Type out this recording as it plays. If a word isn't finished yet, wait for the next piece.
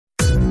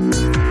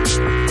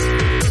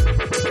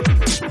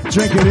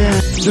Drink it in,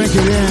 drink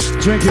it in,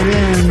 drink it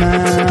in,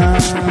 man.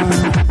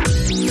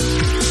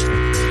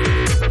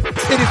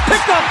 It is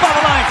picked off by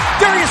the line.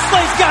 Darius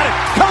Slay's got it.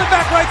 Coming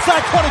back right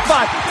side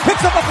 25.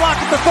 Picks up a block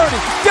at the 30.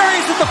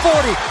 Darius at the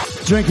 40.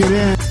 Drink it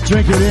in,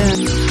 drink it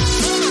in.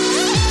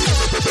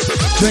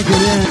 Drink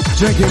it in,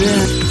 drink it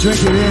in, drink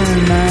it in,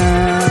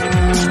 man.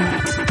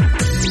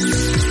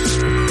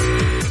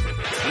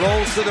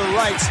 Rolls to the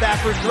right.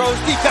 Stafford throws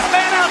deep. Got a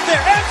man out there.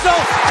 End zone.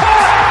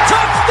 Caught.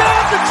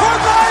 Touchdown,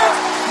 Detroit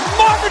Lions.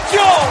 Marvin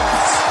Jones.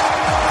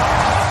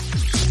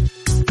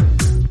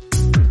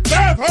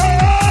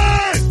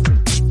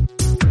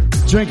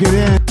 Drink it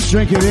in,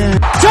 drink it in.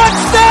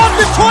 Touchdown,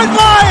 Detroit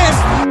Lions.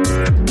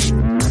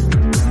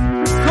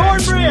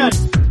 Cornbread.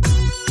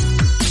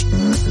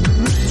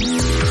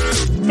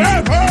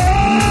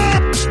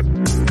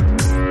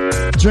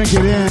 Drink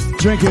it in,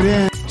 drink it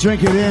in,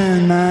 drink it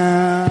in,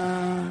 man.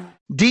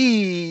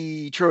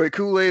 Detroit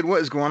Kool-Aid,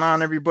 what is going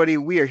on, everybody?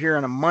 We are here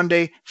on a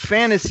Monday.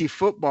 Fantasy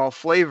Football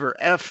Flavor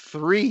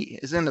F3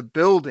 is in the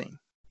building.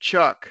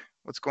 Chuck,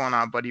 what's going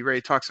on, buddy?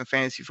 Ready to talk some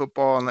fantasy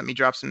football and let me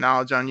drop some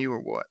knowledge on you or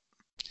what?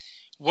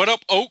 What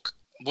up, Oak?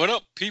 What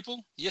up,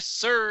 people? Yes,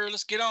 sir.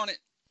 Let's get on it.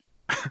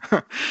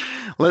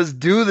 Let's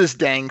do this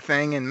dang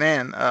thing. And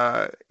man,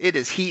 it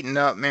is heating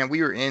up, man.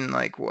 We were in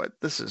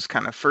this is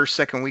kind of first,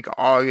 second week of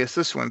August.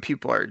 This is when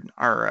people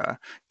are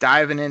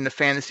diving into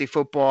fantasy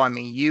football. I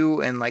mean,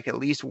 you and at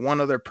least one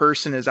other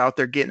person is out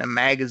there getting a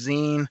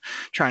magazine,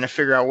 trying to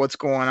figure out what's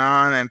going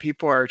on. And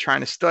people are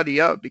trying to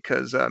study up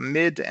because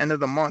mid to end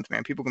of the month,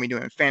 man, people are going to be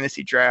doing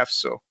fantasy drafts.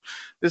 So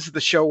this is the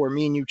show where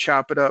me and you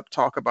chop it up,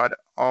 talk about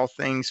all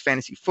things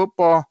fantasy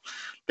football.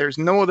 There's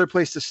no other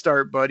place to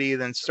start, buddy,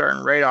 than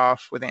starting right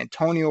off with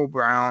Antonio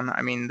Brown.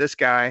 I mean, this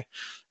guy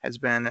has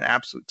been an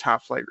absolute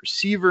top flight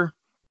receiver,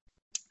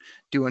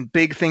 doing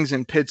big things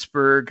in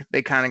Pittsburgh.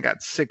 They kind of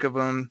got sick of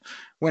him,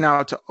 went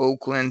out to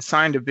Oakland,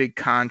 signed a big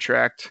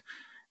contract.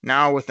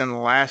 Now, within the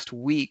last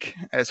week,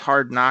 as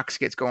Hard Knocks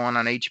gets going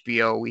on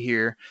HBO, we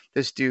hear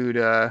this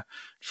dude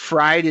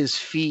fried his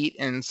feet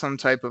in some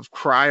type of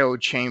cryo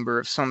chamber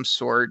of some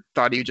sort.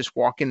 Thought he would just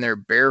walk in there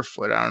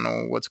barefoot. I don't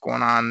know what's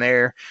going on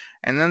there.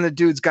 And then the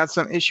dude's got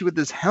some issue with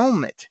his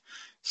helmet,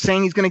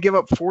 saying he's going to give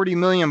up $40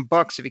 million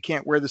if he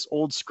can't wear this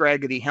old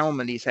scraggly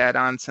helmet he's had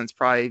on since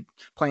probably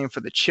playing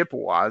for the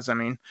Chippewas. I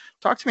mean,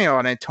 talk to me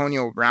about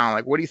Antonio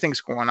Brown. What do you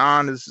think's going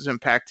on? Does this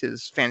impact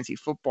his fantasy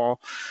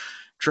football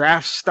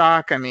draft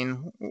stock? I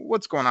mean,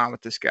 what's going on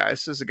with this guy?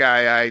 This is a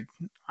guy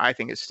I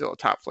think is still a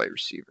top flight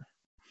receiver.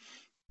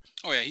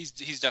 Oh, yeah, he's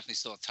definitely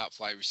still a top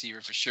flight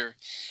receiver for sure.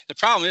 The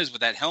problem is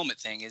with that helmet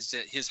thing is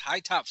that his high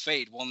top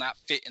fade will not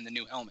fit in the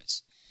new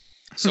helmets.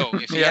 So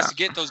if he has to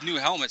get those new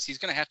helmets, he's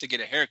going to have to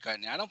get a haircut.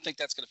 And I don't think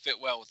that's going to fit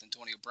well with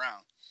Antonio Brown.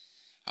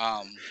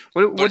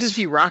 What is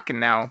he rocking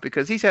now?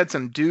 Because he's had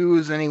some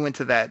dues and he went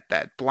to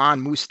that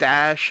blonde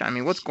mustache. I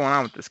mean, what's going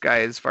on with this guy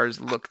as far as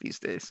look these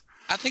days?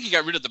 I think he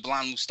got rid of the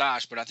blonde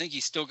mustache, but I think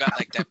he's still got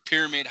that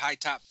pyramid high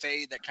top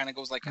fade that kind of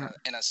goes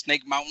in a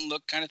Snake Mountain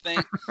look kind of thing.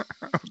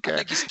 Okay. I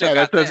think he's still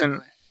got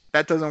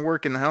that doesn't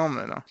work in the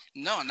helmet though.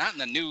 No, not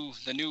in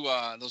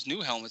those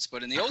new helmets,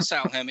 but in the old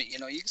style helmet, you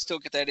can still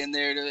get that in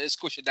there to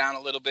squish it down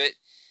a little bit.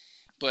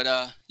 But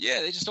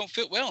they just don't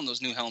fit well in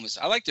those new helmets.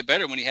 I liked it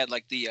better when he had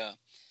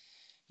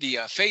the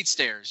fade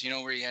stairs,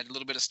 where you had a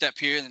little bit of step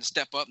here and then a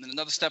step up and then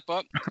another step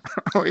up.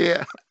 Oh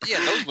yeah. Yeah,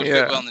 those would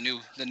fit well in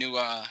the new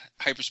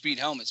hyperspeed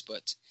helmets.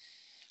 But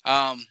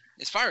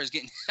as far as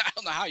getting, I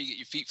don't know how you get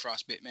your feet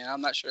frostbit, man.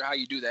 I'm not sure how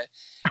you do that.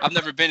 I've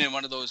never been in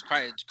one of those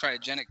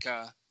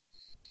cryogenic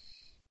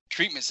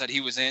treatments that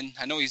he was in.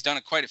 I know he's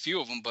done quite a few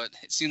of them, but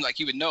it seemed like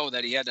he would know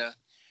that he had to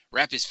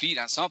wrap his feet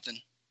on something.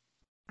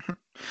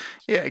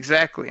 Yeah,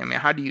 exactly. I mean,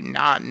 how do you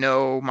not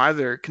know? My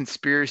other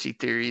conspiracy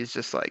theory is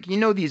just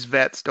these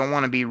vets don't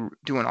want to be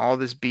doing all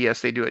this BS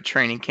they do at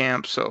training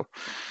camp. So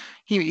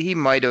he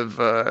might have,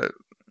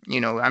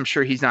 I'm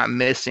sure he's not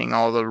missing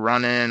all the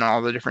running,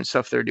 all the different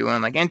stuff they're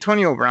doing.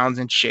 Antonio Brown's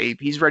in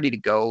shape. He's ready to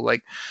go.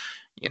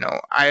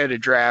 I had a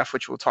draft,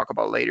 which we'll talk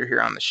about later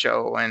here on the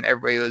show, and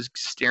everybody was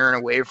steering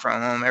away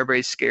from him.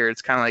 Everybody's scared.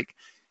 It's kind of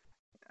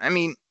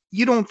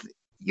you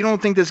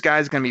don't think this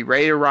guy's going to be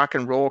ready to rock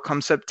and roll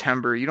come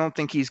September. You don't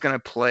think he's going to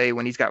play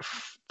when he's got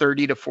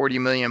 30 to 40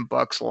 million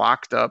bucks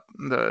locked up.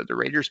 The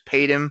Raiders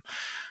paid him.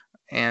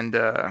 And,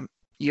 the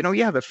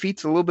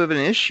feet's a little bit of an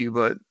issue,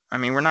 but I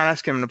mean, we're not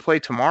asking him to play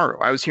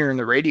tomorrow. I was hearing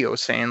the radio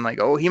saying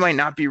he might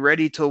not be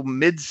ready till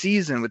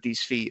mid-season with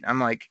these feet.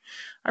 I'm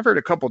I've heard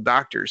a couple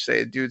doctors say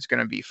the dude's going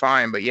to be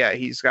fine, but yeah,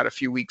 he's got a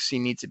few weeks he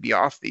needs to be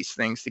off these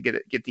things to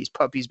get these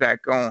puppies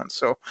back going.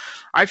 So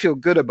I feel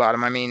good about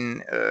him. I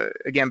mean,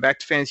 again, back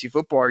to fantasy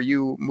football. Are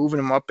you moving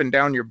him up and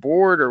down your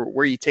board, or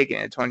where are you taking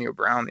Antonio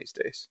Brown these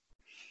days?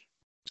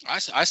 I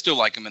still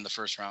like him in the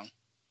first round.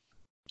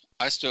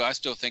 I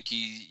still think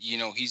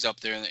he's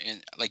up there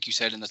in like you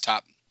said in the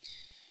top.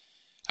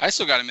 I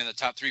still got him in the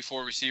top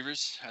 3-4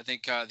 receivers. I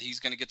think he's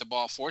going to get the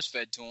ball force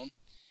fed to him,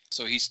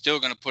 so he's still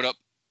going to put up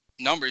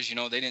numbers.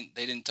 They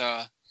didn't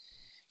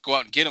go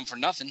out and get him for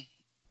nothing.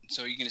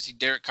 So you're going to see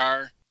Derek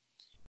Carr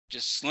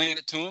just slinging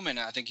it to him, and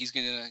I think he's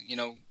going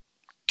to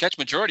catch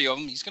majority of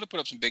them, he's going to put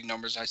up some big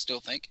numbers, I still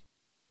think.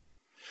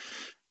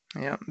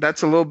 Yeah,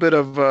 that's a little bit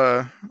of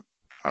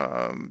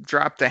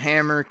drop the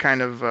hammer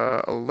kind of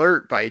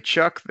alert by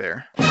Chuck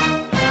there.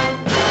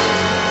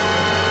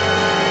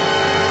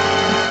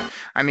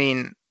 I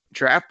mean,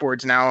 draft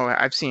boards now,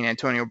 I've seen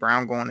Antonio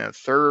Brown going in the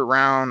 3rd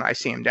round. I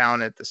see him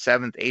down at the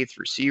 7th, 8th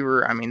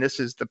receiver. I mean, this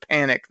is the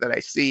panic that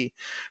I see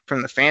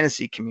from the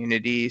fantasy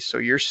community. So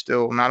you're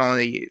still not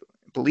only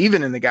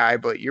believing in the guy,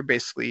 but you're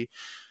basically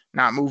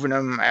not moving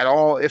him at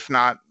all, if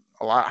not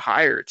a lot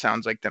higher, it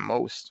sounds like, than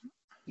most.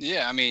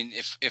 Yeah, I mean,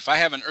 if I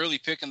have an early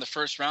pick in the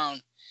 1st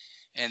round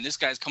and this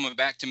guy's coming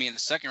back to me in the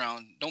 2nd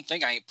round, don't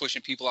think I ain't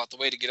pushing people out the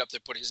way to get up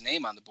there, put his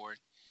name on the board.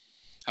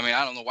 I mean,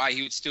 I don't know why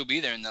he would still be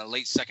there in the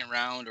late 2nd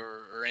round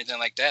or anything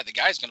like that. The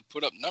guy's going to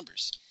put up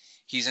numbers.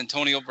 He's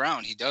Antonio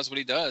Brown. He does what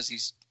he does.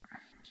 He's,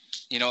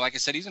 like I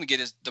said, he's going to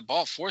get the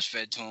ball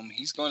force-fed to him.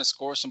 He's going to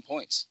score some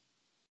points.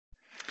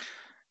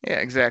 Yeah,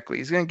 exactly.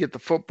 He's going to get the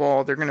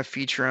football. They're going to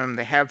feature him.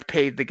 They have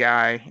paid the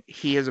guy.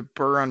 He has a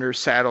burr under his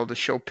saddle to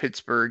show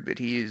Pittsburgh that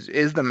he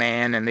is the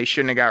man, and they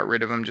shouldn't have got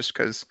rid of him just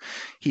because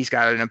he's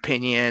got an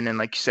opinion and,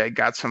 like you said,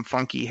 got some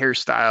funky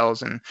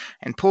hairstyles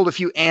and pulled a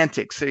few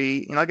antics. So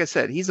like I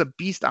said, he's a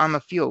beast on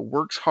the field,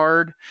 works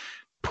hard,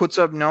 puts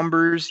up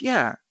numbers.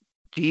 Yeah,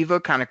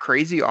 diva, kind of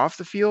crazy off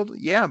the field.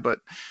 Yeah, but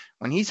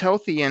when he's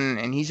healthy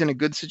and he's in a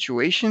good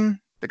situation,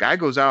 the guy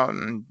goes out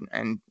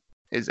and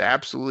is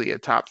absolutely a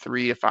top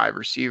 3 to 5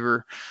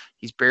 receiver.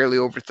 He's barely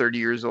over 30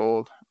 years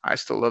old. I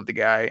still love the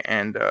guy,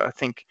 and I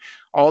think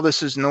all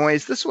this is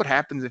noise. This is what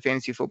happens in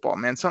fantasy football,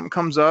 man. Something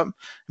comes up, and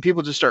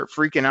people just start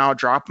freaking out,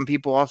 dropping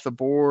people off the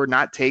board,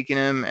 not taking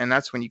him, and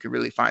that's when you could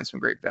really find some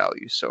great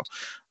value. So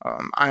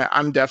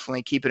I'm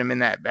definitely keeping him in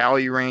that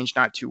value range,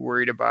 not too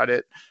worried about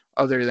it,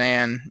 other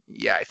than,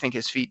 I think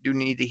his feet do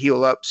need to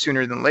heal up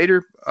sooner than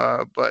later,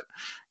 but,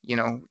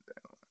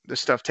 this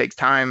stuff takes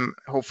time.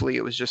 Hopefully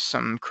it was just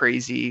some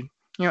crazy –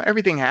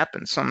 everything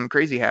happened. Something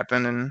crazy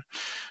happened, and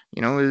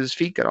his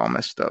feet got all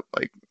messed up.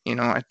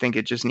 I think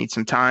it just needs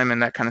some time,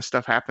 and that kind of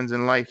stuff happens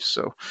in life.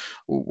 So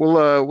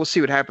we'll see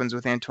what happens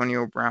with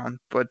Antonio Brown.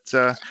 But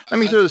let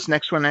me throw this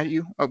next one at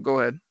you. Oh, go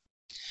ahead.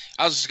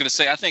 I was just gonna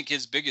say, I think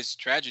his biggest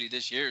tragedy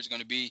this year is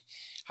going to be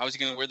how is he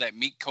going to wear that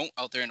meat coat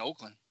out there in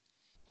Oakland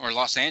or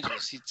Los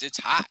Angeles? It's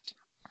hot.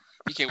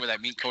 He can't wear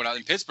that meat coat out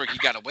in Pittsburgh. He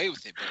got away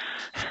with it,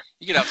 but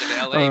you get out to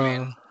LA,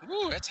 man.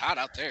 Woo, it's hot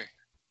out there.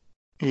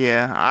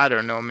 Yeah, I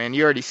don't know, man.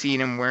 You already seen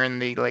him wearing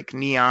the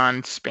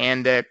neon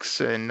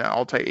spandex and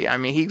I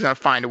mean, he's gonna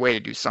find a way to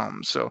do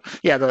something. So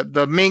yeah,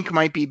 the mink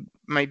might be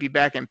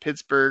back in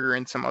Pittsburgh or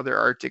in some other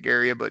Arctic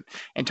area, but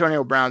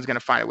Antonio Brown's gonna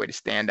find a way to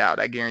stand out.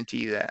 I guarantee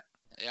you that.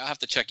 Yeah, I'll have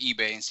to check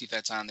eBay and see if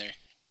that's on there.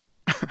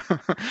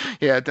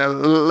 Yeah,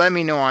 let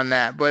me know on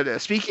that.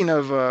 But speaking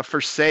of for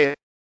sale,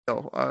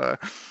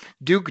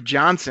 Duke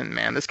Johnson,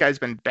 man, this guy's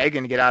been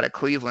begging to get out of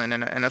Cleveland,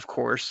 and of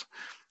course,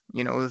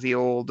 the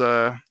old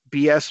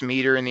BS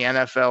meter in the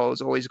NFL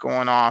is always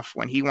going off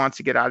when he wants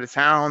to get out of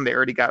town. They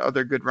already got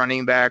other good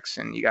running backs,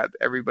 and you got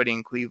everybody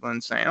in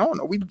Cleveland saying, "Oh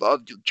no, we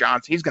love Duke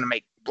Johnson. He's going to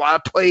make a lot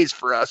of plays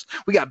for us.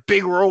 We got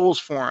big roles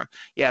for him."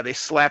 Yeah, they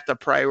slapped a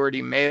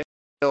priority mail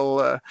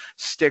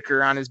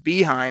sticker on his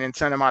behind and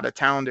sent him out of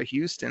town to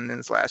Houston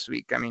this last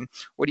week. I mean,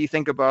 what do you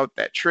think about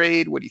that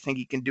trade? What do you think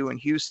he can do in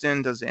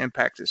Houston? Does it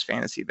impact his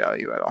fantasy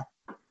value at all?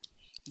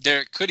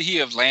 Could he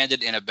have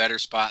landed in a better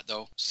spot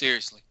though?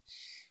 Seriously.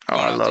 Oh,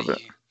 I love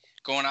it.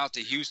 Going out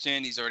to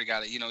Houston, he's already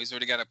got a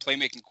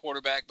playmaking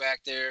quarterback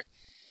back there.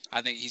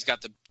 I think he's got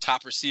the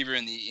top receiver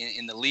in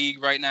the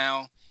league right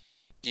now.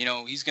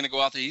 He's going to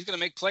go out there. He's going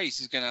to make plays.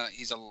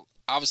 He's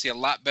obviously a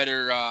lot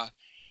better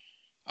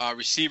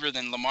receiver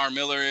than Lamar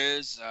Miller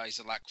is. He's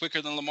a lot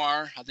quicker than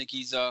Lamar. I think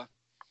he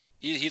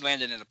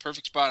landed in a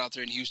perfect spot out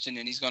there in Houston,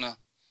 and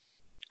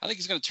I think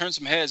he's gonna turn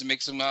some heads and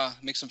make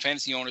some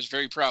fantasy owners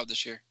very proud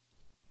this year.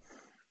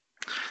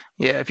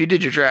 Yeah, if you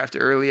did your draft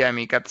early, I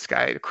mean, you got this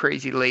guy at a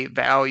crazy late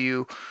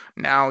value.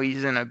 Now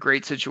he's in a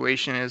great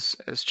situation,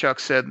 as Chuck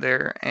said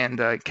there,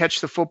 and catch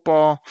the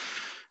football.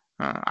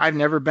 I've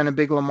never been a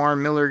big Lamar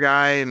Miller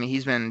guy. I mean,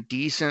 he's been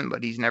decent,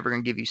 but he's never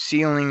going to give you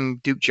ceiling.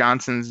 Duke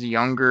Johnson's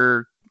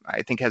younger,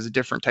 I think has a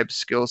different type of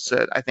skill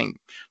set. I think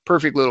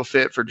perfect little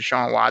fit for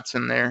Deshaun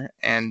Watson there,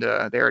 and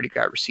they already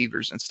got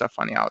receivers and stuff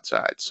on the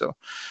outside. So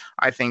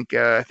I think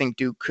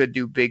Duke could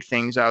do big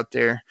things out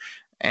there.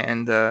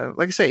 And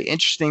like I say,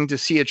 interesting to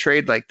see a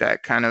trade like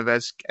that kind of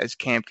as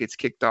camp gets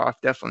kicked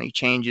off. Definitely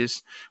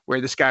changes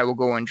where this guy will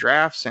go in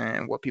drafts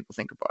and what people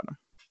think about him.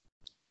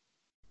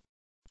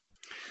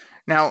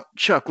 Now,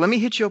 Chuck, let me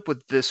hit you up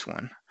with this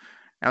one.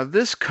 Now,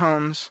 this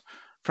comes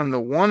from the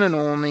one and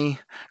only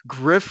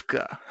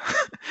Grifka.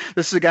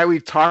 This is a guy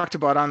we've talked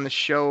about on the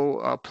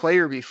show,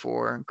 player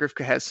before.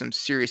 Grifka has some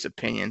serious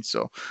opinions.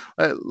 So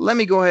let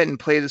me go ahead and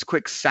play this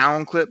quick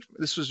sound clip.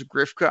 This was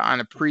Grifka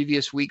on a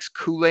previous week's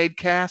Kool-Aid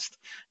cast,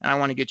 and I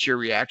want to get your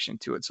reaction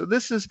to it. So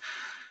this is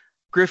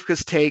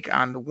Grifka's take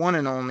on the one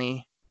and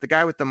only, the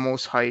guy with the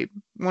most hype,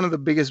 one of the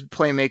biggest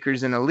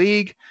playmakers in the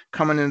league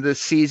coming into this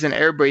season.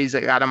 Everybody's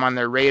got him on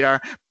their radar.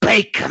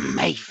 Baker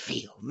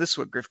Mayfield. This is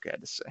what Grifka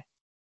had to say.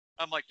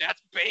 I'm like,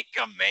 that's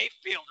Baker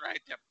Mayfield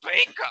right there.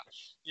 Baker.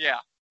 Yeah.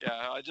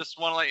 I just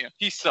want to let you know.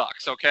 He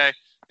sucks, okay?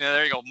 Yeah,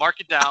 there you go. Mark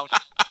it down.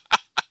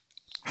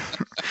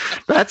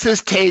 That's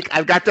his take.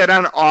 I've got that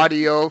on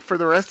audio. For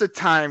the rest of the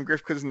time,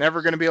 Grifka's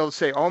never going to be able to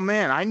say, oh,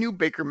 man, I knew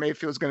Baker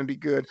Mayfield was going to be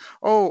good.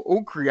 Oh,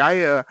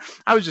 Okri,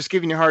 I was just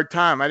giving you a hard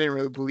time. I didn't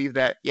really believe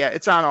that. Yeah,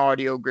 it's on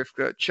audio,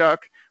 Grifka.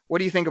 Chuck, what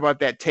do you think about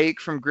that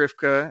take from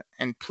Grifka?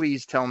 And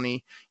please tell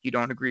me you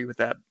don't agree with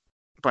that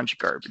bunch of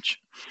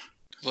garbage.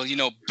 Well,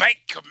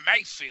 Baker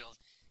Mayfield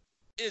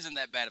isn't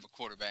that bad of a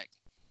quarterback.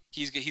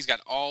 He's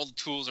got all the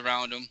tools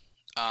around him.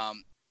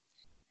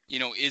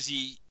 Is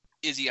he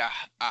a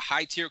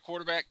high-tier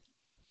quarterback?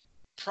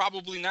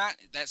 Probably not.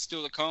 That's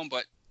still to come,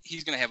 but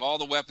he's going to have all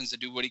the weapons to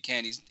do what he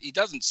can. He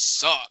doesn't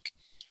suck,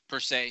 per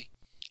se,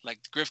 like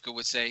Grifka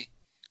would say.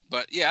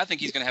 But, yeah, I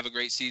think he's going to have a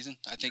great season.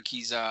 I think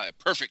he's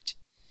perfect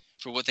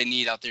for what they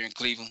need out there in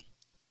Cleveland.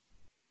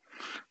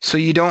 So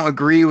you don't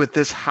agree with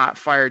this hot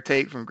fire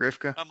take from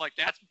Grifka? I'm like,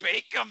 that's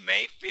Baker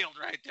Mayfield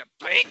right there.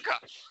 Baker.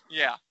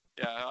 Yeah,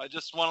 I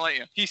just want to let you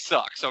know. He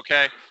sucks,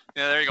 okay?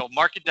 Yeah, there you go.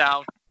 Mark it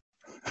down.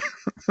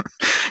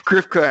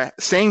 Grifka,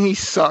 saying he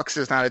sucks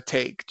is not a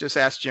take. Just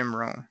ask Jim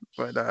Rome.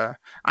 But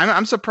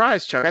I'm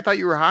surprised, Chuck. I thought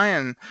you were high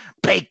on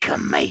Baker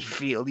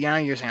Mayfield.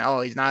 You're saying,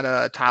 oh, he's not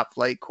a top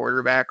flight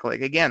quarterback.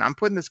 Like, again, I'm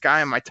putting this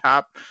guy in my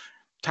top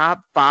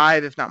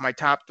 5, if not my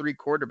top 3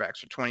 quarterbacks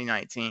for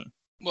 2019.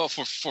 Well,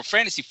 for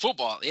fantasy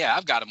football, yeah,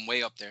 I've got him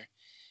way up there.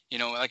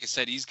 Like I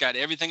said, he's got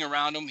everything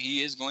around him.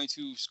 He is going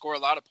to score a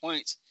lot of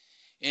points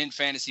in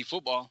fantasy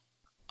football.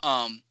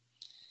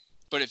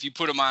 But if you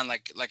put him on,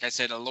 like I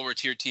said, a lower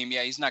tier team,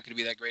 yeah, he's not going to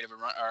be that great of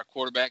a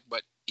quarterback,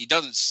 but he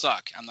doesn't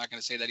suck. I'm not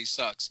going to say that he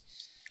sucks.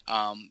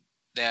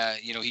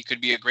 He could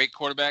be a great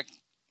quarterback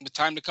with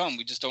time to come.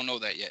 We just don't know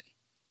that yet.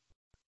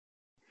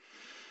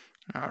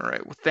 All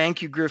right. Well,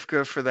 thank you,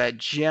 Grifka, for that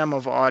gem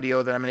of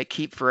audio that I'm going to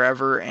keep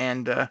forever.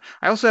 And I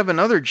also have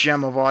another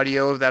gem of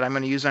audio that I'm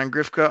going to use on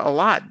Grifka a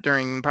lot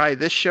during probably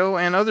this show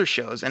and other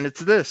shows, and it's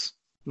this.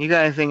 You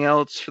got anything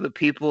else for the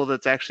people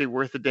that's actually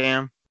worth a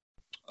damn?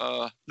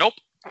 Nope.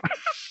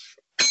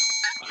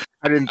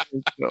 I didn't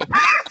think so.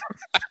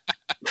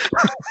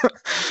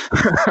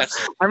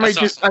 I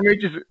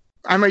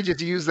might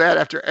just use that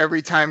after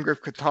every time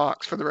Grifka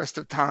talks for the rest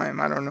of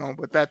time. I don't know,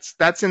 but that's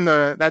in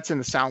the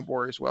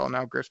soundboard as well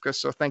now, Grifka.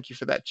 So thank you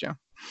for that, Jim.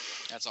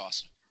 That's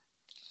awesome.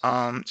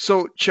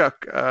 So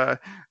Chuck,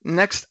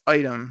 next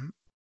item.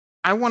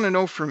 I want to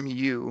know from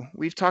you.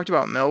 We've talked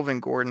about Melvin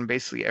Gordon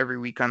basically every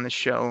week on the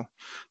show.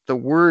 The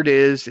word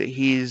is that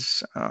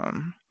he's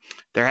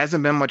there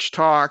hasn't been much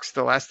talks.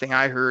 The last thing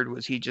I heard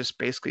was he just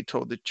basically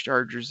told the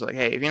Chargers, like,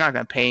 hey, if you're not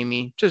going to pay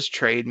me, just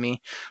trade me.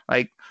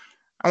 Like,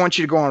 I want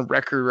you to go on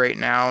record right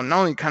now, not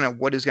only kind of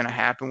what is going to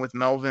happen with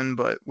Melvin,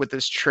 but with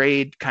this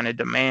trade kind of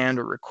demand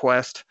or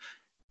request.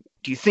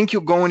 Do you think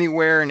you'll go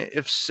anywhere? And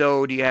if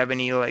so, do you have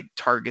any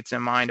targets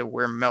in mind of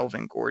where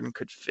Melvin Gordon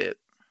could fit?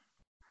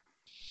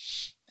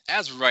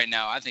 As of right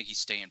now, I think he's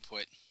staying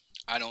put.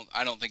 I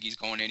don't think he's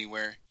going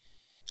anywhere.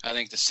 I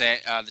think the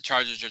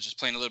Chargers are just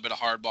playing a little bit of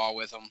hardball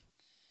with him.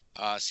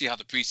 See how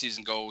the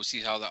preseason goes.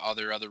 See how the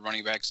other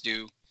running backs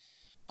do.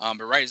 But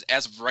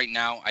as of right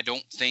now, I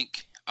don't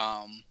think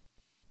they're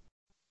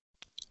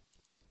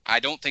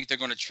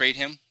going to trade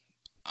him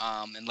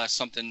unless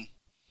something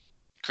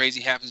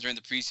crazy happens during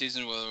the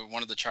preseason, where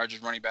one of the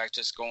Chargers running backs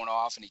just going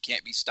off and he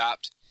can't be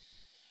stopped.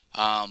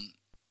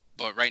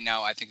 But right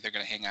now, I think they're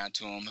going to hang on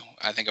to him.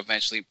 I think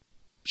eventually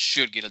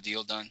should get a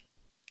deal done.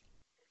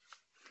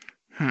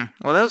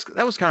 Well,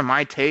 that was kind of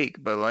my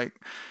take, but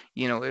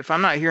if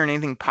I'm not hearing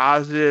anything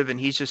positive and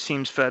he just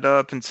seems fed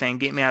up and saying,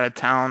 get me out of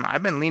town,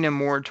 I've been leaning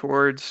more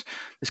towards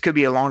this could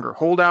be a longer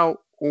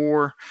holdout,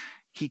 or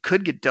he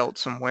could get dealt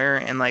somewhere.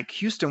 And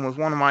Houston was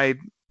one of my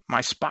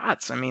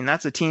spots. I mean,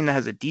 that's a team that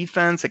has a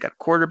defense. They got a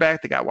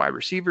quarterback. They got wide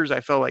receivers.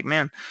 I felt like,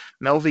 man,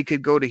 Melvin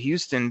could go to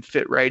Houston,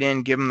 fit right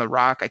in, give him the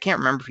rock. I can't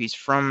remember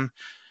if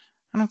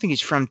I don't think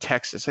he's from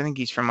Texas. I think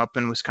he's from up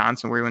in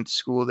Wisconsin where he went to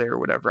school there or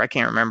whatever. I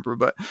can't remember,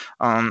 but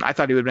I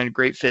thought he would have been a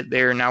great fit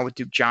there. Now with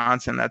Duke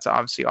Johnson, that's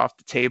obviously off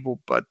the table.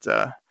 But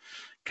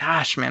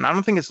gosh, man, I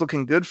don't think it's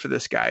looking good for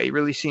this guy. He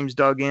really seems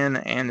dug in,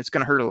 and it's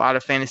going to hurt a lot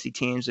of fantasy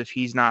teams if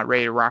he's not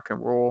ready to rock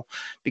and roll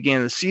beginning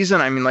of the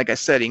season. I mean, like I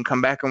said, he can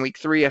come back in week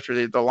 3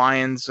 after the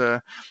Lions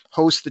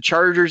host the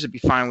Chargers. It'd be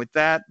fine with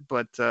that.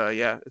 But,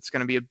 yeah, it's going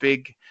to be a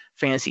big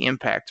fantasy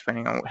impact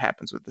depending on what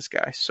happens with this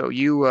guy. So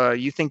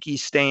you think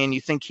he's staying?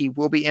 You think he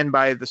will be in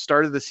by the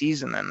start of the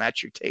season? Then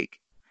that's your take.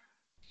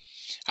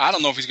 I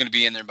don't know if he's going to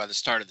be in there by the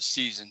start of the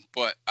season,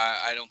 but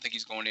I don't think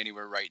he's going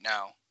anywhere right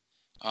now.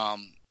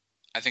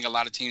 I think a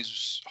lot of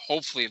teams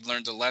hopefully have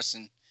learned a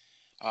lesson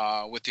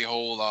with the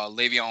whole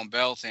Le'Veon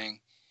Bell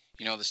thing.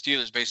 The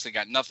Steelers basically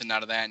got nothing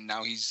out of that, and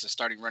now he's the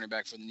starting running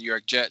back for the New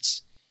York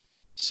Jets.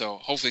 So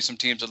hopefully some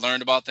teams have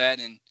learned about that,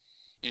 and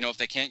if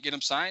they can't get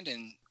him signed,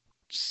 and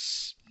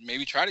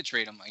maybe try to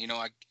trade him.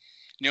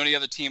 The only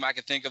other team I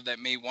could think of that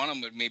may want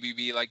him would maybe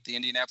be like the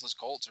Indianapolis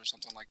Colts or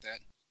something like that.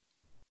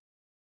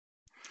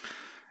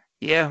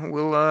 Yeah,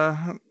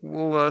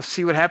 we'll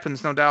see what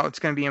happens. No doubt it's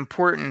going to be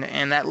important.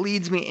 And that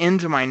leads me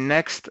into my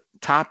next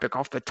topic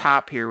off the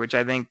top here, which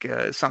I think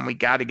is something we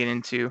got to get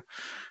into.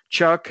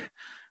 Chuck,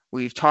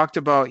 we've talked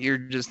about your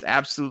just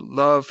absolute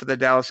love for the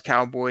Dallas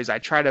Cowboys. I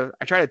try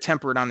to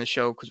temper it on the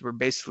show because we're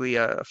basically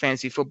a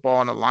fantasy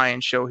football and a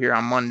Lions show here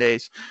on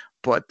Mondays.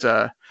 But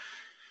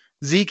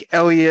Zeke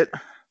Elliott,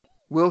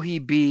 will he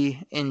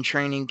be in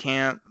training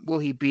camp? Will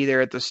he be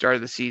there at the start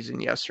of the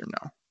season? Yes or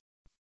no?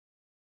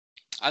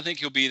 I think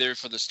he'll be there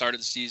for the start of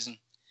the season.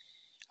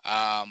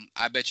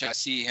 I bet you I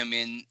see him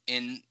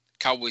in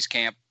Cowboys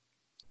camp,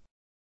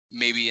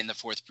 maybe in the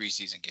 4th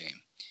preseason game.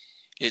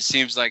 It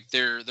seems like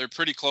they're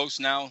pretty close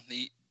now.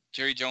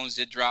 Jerry Jones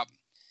did drop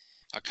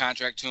a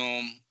contract to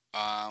him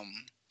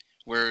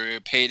where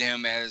it paid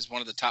him as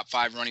one of the top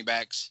 5 running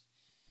backs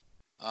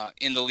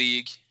in the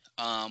league.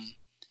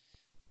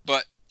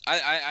 But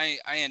I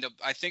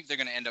think they're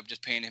going to end up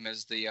just paying him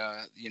as the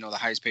the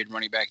highest paid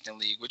running back in the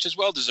league, which is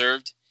well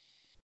deserved.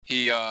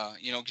 He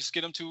just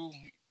get him to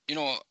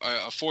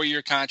a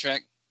 4-year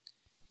contract,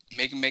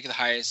 make it the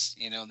highest.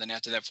 Then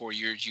after that 4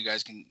 years,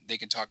 they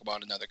can talk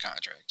about another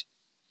contract.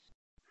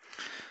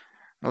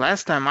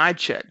 Last time I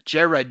checked,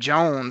 Jerry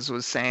Jones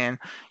was saying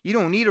you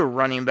don't need a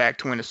running back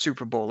to win a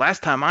Super Bowl.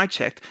 Last time I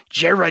checked,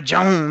 Jerry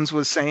Jones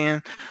was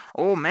saying,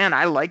 oh, man,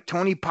 I like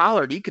Tony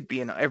Pollard. He could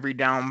be an every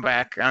down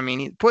back. I mean,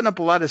 he's putting up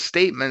a lot of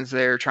statements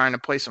there trying to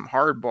play some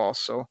hardball.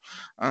 So,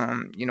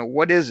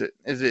 what is it?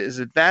 Is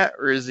it that,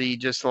 or is he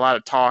just a lot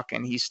of talk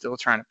and he's still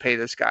trying to pay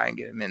this guy and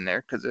get him in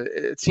there? Because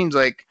it seems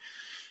like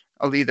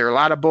either a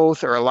lot of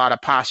both or a lot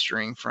of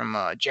posturing from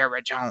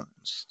Jerry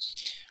Jones.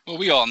 Well,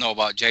 we all know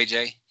about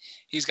JJ.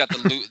 He's got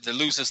the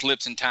loosest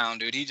lips in town,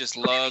 dude. He just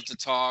loves to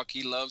talk.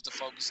 He loves to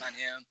focus on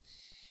him.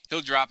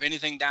 He'll drop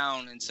anything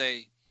down and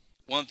say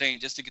one thing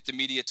just to get the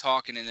media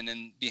talking, and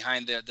then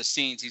behind the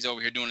scenes, he's over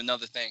here doing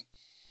another thing.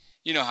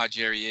 You know how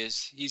Jerry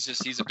is. He's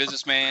a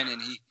businessman,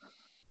 and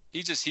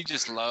he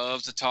just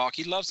loves to talk.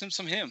 He loves him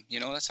some him.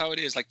 That's how it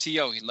is. Like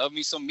T.O., he loved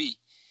me some me.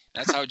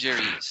 That's how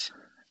Jerry is.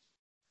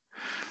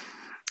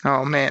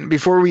 Oh, man.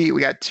 Before we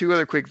got 2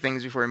 other quick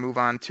things before we move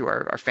on to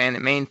our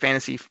main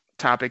fantasy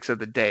topics of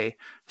the day.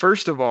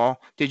 First of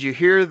all, did you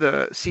hear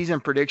the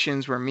season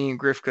predictions where me and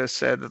Grifka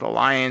said that the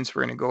Lions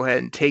were going to go ahead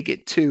and take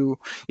it to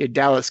your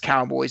Dallas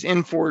Cowboys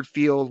in Ford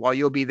Field while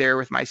you'll be there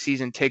with my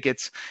season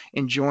tickets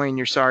enjoying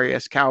your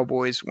sorry-ass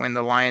Cowboys when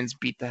the Lions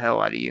beat the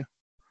hell out of you?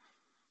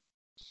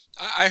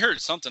 I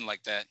heard something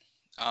like that.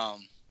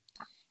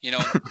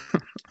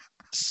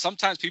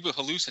 Sometimes people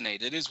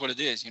hallucinate. It is what it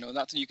is.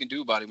 Nothing you can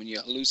do about it when you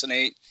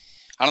hallucinate.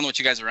 I don't know what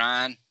you guys are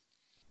on,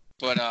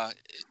 but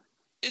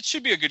it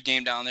should be a good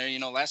game down there.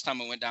 Last time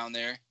I went down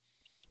there,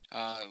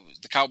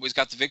 the Cowboys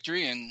got the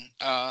victory, and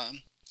I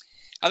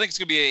think it's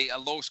going to be a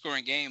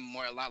low-scoring game,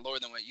 a lot lower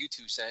than what you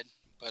two said.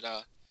 But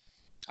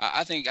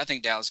I think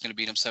Dallas is going to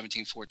beat them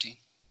 17-14.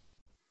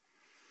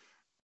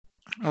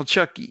 Well,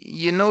 Chuck,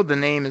 the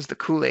name is the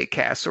Kool-Aid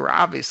Cast, so we're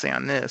obviously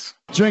on this.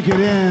 Drink it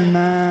in,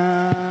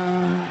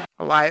 man.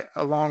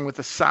 Along with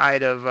a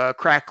side of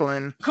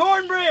crackling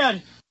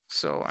Cornbread.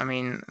 So, I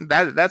mean,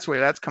 that's where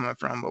that's coming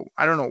from. But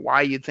I don't know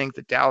why you'd think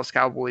the Dallas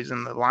Cowboys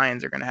and the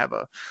Lions are going to have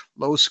a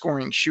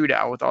low-scoring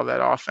shootout with all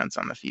that offense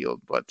on the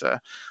field. But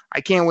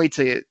I can't wait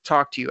to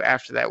talk to you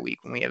after that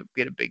week when we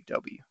get a big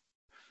W.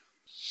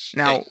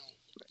 Now, hey,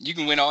 you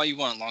can win all you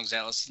want as long as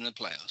Dallas is in the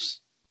playoffs.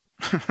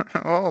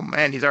 Oh,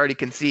 man, he's already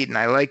conceding.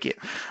 I like it.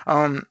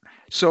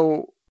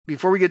 So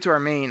before we get to our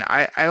main,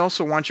 I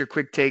also want your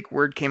quick take.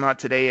 Word came out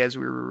today as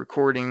we were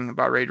recording,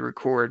 about ready to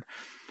record.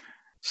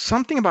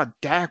 Something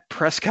about Dak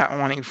Prescott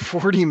wanting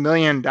 $40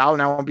 million.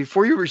 Now,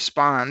 before you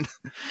respond,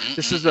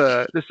 this is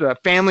a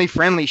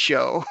family-friendly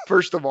show.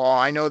 First of all,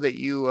 I know that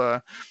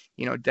you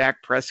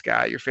Dak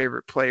Prescott, your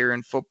favorite player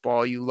in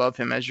football, you love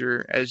him as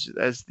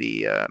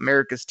the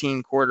America's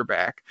team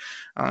quarterback.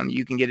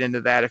 You can get into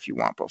that if you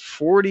want, but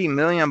 $40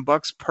 million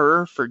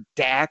per for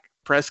Dak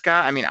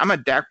Prescott. I mean, I'm a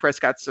Dak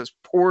Prescott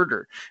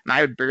supporter, and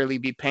I would barely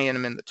be paying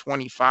him in the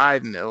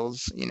 25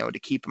 mils, to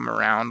keep him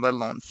around, let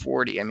alone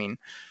 40. I mean,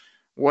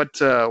 what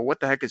the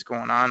heck is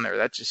going on there?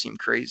 That just seemed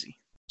crazy.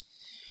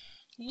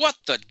 What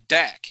the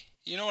Dak?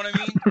 You know what I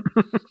mean?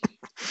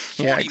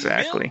 Yeah,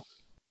 exactly.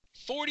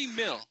 40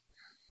 mil.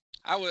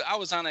 I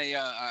was on a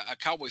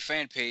Cowboy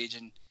fan page,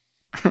 and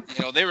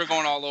they were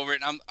going all over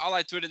it. And all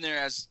I put in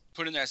there, I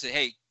said,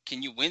 hey,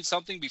 can you win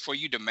something before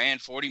you demand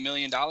 $40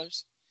 million?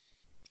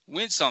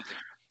 Win something.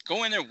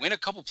 Go in there, win a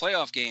couple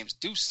playoff games.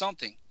 Do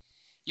something.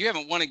 You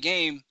haven't won a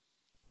game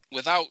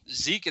without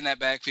Zeke in that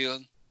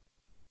backfield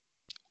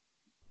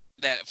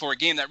that for a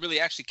game that really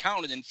actually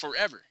counted in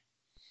forever.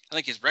 I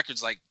think his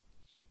record's like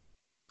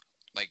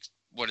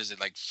what is it,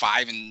 like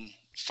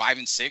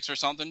 5-6 or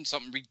something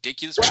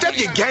ridiculous. Step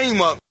your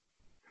game up.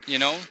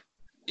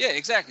 Yeah,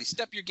 exactly.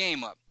 Step your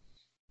game up.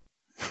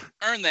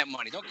 Earn that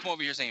money. Don't come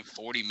over here saying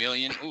 $40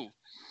 million. Ooh,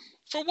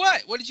 for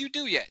what? What did you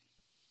do yet?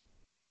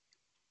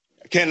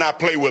 Cannot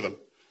play with him.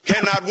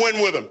 Cannot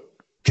win with him.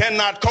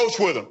 Cannot coach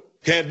with him.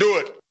 Can't do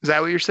it. Is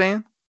that what you're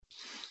saying?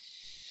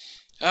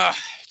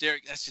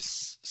 Derek, that's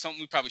just something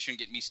we probably shouldn't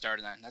get me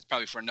started on. That's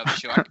probably for another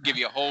show. I could give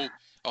you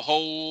a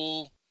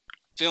whole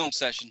film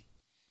session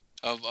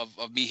of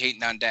me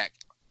hating on Dak.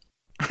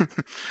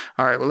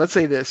 All right, well, let's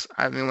say this.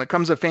 I mean, when it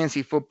comes to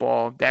fantasy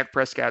football, Dak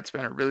Prescott's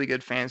been a really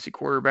good fantasy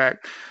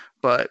quarterback.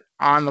 But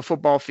on the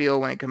football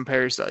field, when it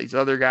compares to these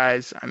other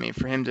guys, I mean,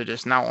 for him to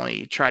just not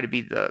only try to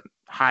be the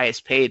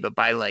highest paid, but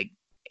by like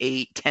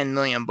 $8-10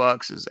 million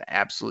is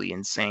absolutely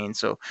insane.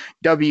 So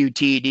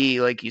WTD,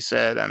 like you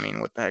said, I mean,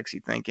 what the heck's he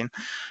thinking?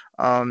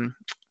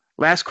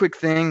 Last quick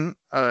thing,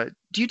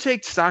 do you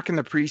take stock in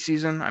the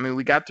preseason? I mean,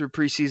 we got through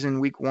preseason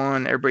week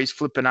 1. Everybody's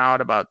flipping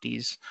out about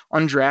these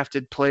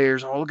undrafted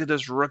players. Oh, look at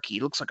this rookie. He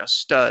looks like a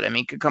stud. I mean,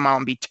 he could come out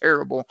and be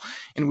terrible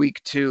in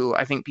week 2.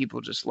 I think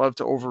people just love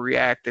to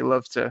overreact. They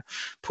love to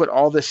put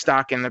all this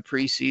stock in the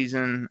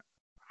preseason.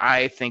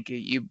 I think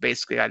you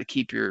basically got to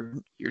keep your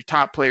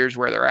top players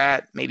where they're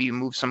at. Maybe you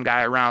move some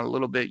guy around a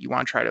little bit. You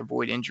want to try to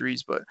avoid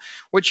injuries. But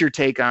what's your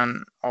take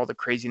on all the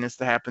craziness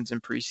that happens in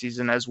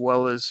preseason, as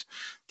well as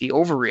the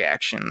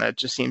overreaction that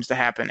just seems to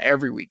happen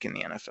every week in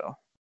the NFL?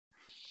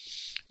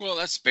 Well,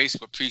 that's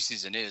basically what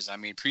preseason is. I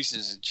mean, preseason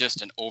is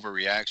just an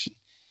overreaction.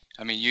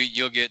 I mean,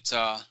 you'll get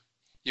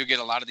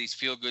a lot of these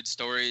feel-good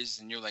stories,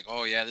 and you're like,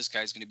 oh yeah, this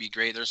guy's going to be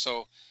great.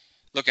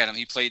 Look at him.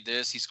 He played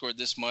this. He scored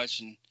this much,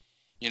 and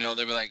they'll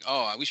be like,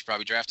 oh, we should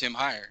probably draft him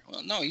higher.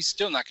 Well, no, he's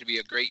still not going to be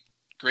a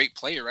great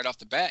player right off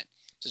the bat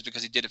just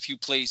because he did a few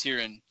plays here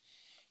in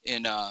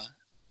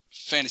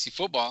fantasy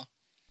football,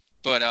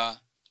 but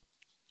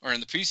or in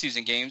the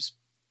preseason games.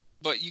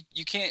 But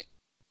you can't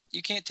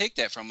take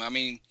that from him. I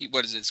mean,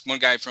 what is this? One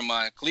guy from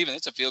Cleveland.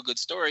 It's a feel-good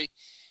story.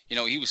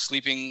 He was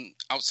sleeping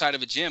outside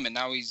of a gym, and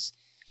now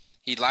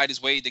he lied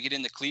his way to get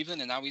into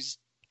Cleveland, and now he's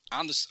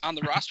on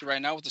the roster right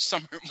now with the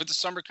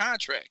summer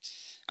contract.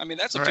 I mean,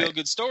 that's a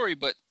feel-good story,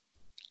 but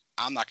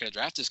I'm not going to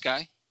draft this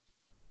guy.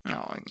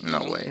 No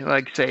way.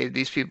 Like, say,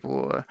 these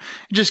people, it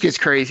just gets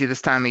crazy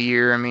this time of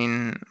year. I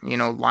mean,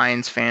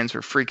 Lions fans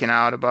are freaking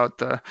out about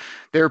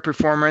their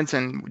performance.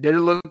 And did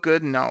it look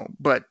good? No.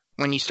 But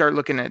when you start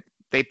looking at,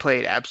 they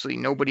played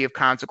absolutely nobody of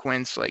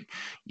consequence. Like,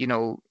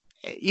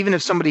 even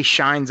if somebody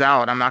shines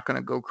out, I'm not going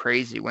to go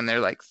crazy when they're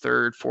like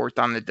 3rd,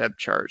 4th on the depth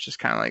chart. It's just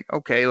kind of like,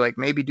 okay, like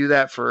maybe do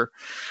that for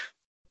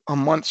a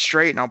month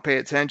straight and I'll pay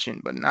attention,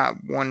 but not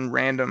one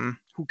random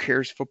who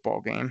cares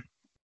football game.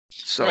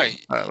 So, right.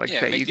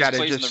 You got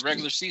to just in the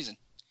regular season.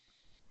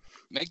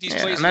 Make these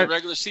plays in the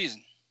regular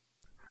season.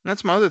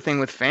 That's my other thing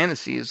with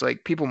fantasy is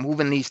like people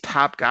moving these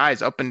top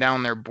guys up and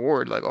down their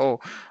board. Like, oh,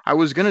 I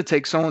was going to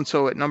take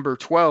so-and-so at number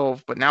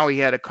 12, but now he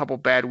had a couple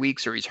bad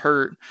weeks or he's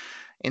hurt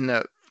in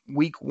the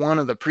week 1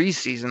 of the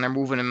preseason. They're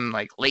moving him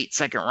like late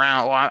 2nd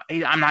round. Oh,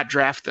 I'm not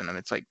drafting him.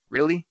 It's like,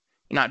 really?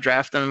 You're not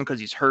drafting him because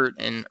he's hurt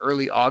in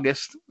early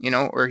August,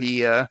 or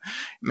he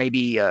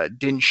maybe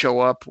didn't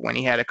show up when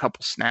he had a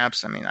couple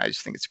snaps. I mean, I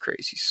just think it's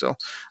crazy. So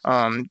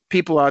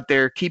people out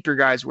there, keep your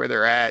guys where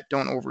they're at.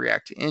 Don't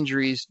overreact to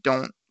injuries.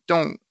 Don't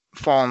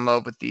fall in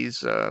love with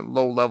these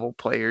low-level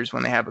players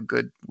when they have a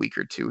good week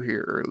or 2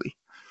 here early.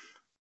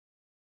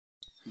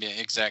 Yeah,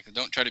 exactly.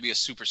 Don't try to be a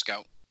super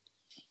scout.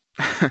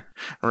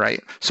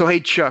 Right. So, hey,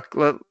 Chuck,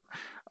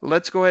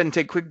 let's go ahead and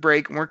take a quick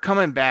break. We're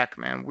coming back,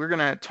 man. We're going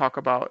to talk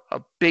about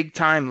a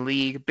big-time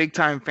league,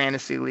 big-time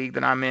fantasy league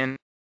that I'm in.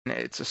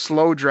 It's a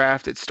slow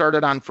draft. It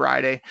started on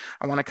Friday.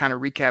 I want to kind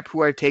of recap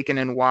who I've taken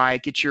and why,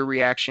 get your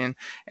reaction.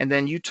 And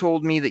then you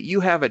told me that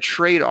you have a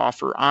trade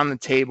offer on the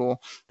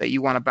table that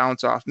you want to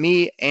bounce off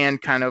me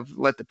and kind of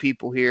let the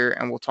people hear,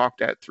 and we'll talk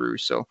that through.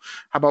 So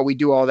how about we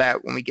do all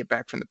that when we get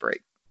back from the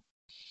break?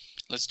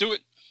 Let's do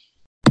it.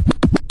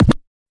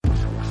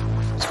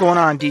 What's going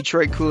on,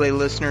 Detroit Kool-Aid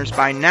listeners?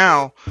 By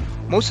now,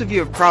 most of you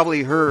have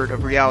probably heard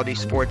of Reality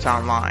Sports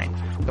Online,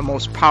 the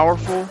most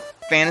powerful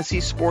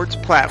fantasy sports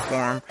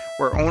platform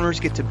where owners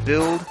get to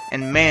build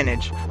and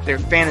manage their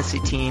fantasy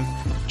team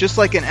just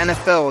like an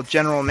NFL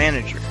general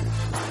manager.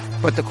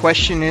 But the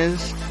question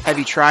is, have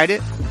you tried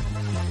it?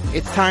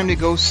 It's time to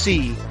go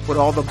see what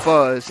all the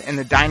buzz in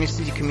the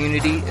Dynasty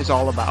community is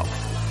all about.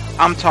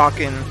 I'm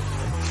talking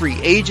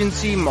free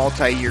agency,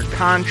 multi-year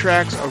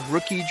contracts, a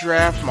rookie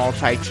draft,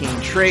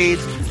 multi-team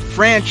trades,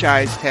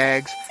 franchise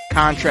tags,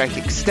 contract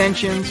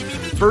extensions,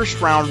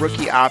 first-round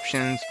rookie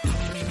options,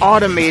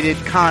 automated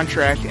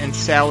contract and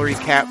salary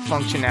cap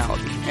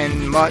functionality,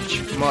 and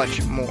much,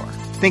 much more.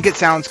 Think it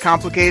sounds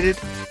complicated?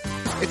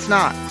 It's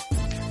not.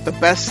 The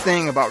best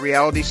thing about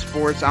Reality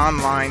Sports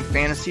Online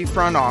Fantasy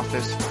Front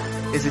Office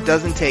is it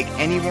doesn't take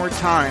any more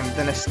time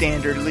than a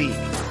standard league.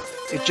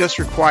 It just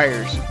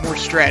requires more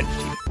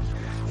strategy.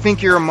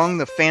 Think you're among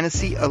the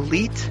fantasy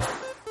elite?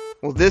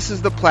 Well, this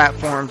is the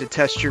platform to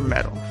test your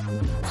mettle.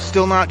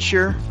 Still not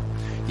sure?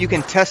 You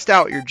can test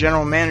out your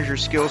general manager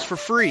skills for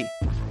free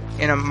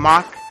in a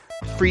mock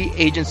free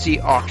agency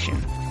auction.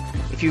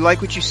 If you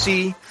like what you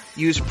see,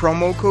 use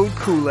promo code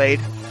Kool-Aid,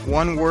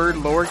 one word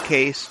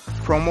lowercase,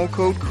 promo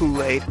code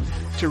Kool-Aid,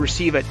 to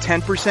receive a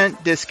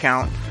 10%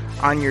 discount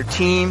on your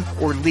team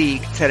or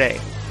league today.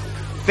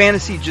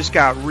 Fantasy just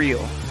got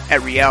real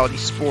at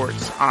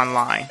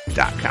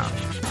realitysportsonline.com.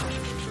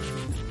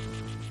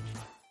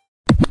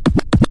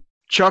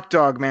 Chuck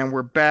Dog, man,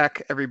 we're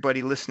back.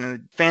 Everybody listening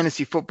to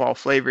Fantasy Football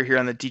Flavor here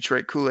on the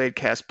Detroit Kool-Aid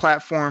Cast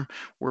platform.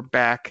 We're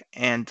back,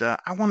 and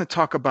I want to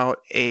talk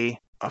about a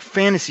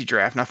fantasy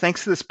draft. Now,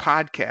 thanks to this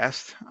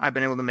podcast, I've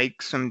been able to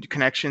make some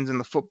connections in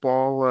the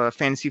football,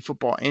 fantasy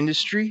football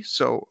industry.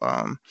 So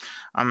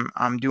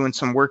I'm doing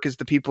some work, as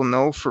the people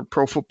know, for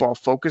Pro Football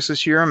Focus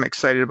this year. I'm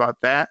excited about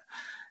that.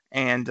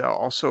 And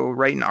also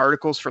writing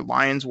articles for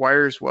Lions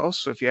Wire as well.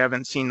 So if you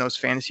haven't seen those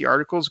fantasy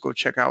articles, go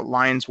check out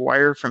Lions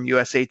Wire from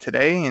USA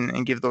Today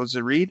and give those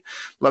a read.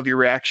 Love your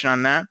reaction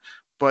on that.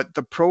 But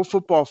the Pro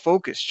Football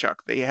Focus,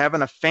 Chuck, they have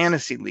in a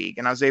fantasy league,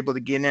 and I was able to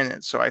get in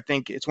it. So I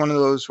think it's one of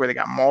those where they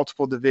got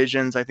multiple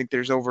divisions. I think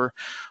there's over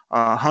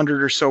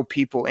 100 or so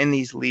people in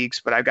these leagues,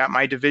 but I got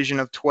my division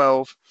of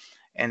 12,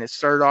 and it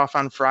started off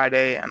on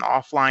Friday, an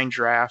offline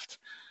draft.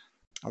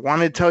 I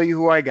wanted to tell you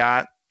who I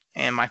got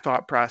and my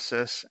thought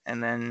process,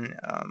 and then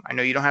I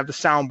know you don't have the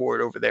soundboard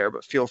over there,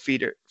 but feel free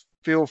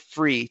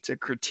to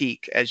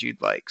critique as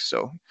you'd like.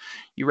 So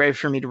you ready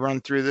for me to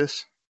run through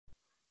this?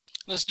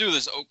 Let's do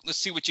this, Oak. Let's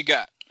see what you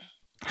got.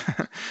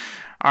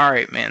 All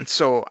right, man.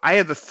 So I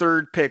had the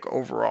third pick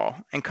overall,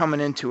 and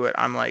coming into it,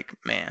 I'm like,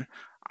 man,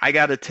 I'm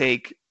going to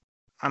take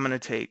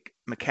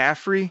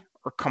McCaffrey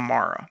or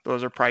Kamara.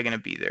 Those are probably going to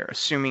be there,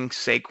 assuming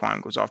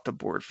Saquon goes off the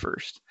board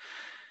first.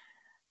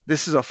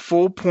 This is a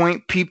full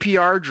point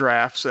PPR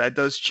draft, so that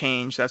does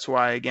change. That's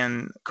why,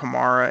 again,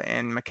 Kamara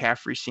and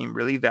McCaffrey seem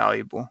really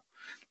valuable.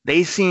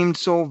 They seemed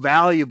so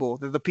valuable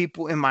that the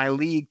people in my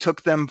league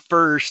took them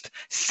first.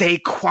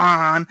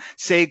 Saquads,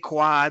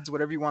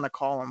 whatever you want to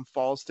call them,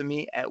 falls to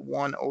me at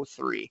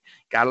 103.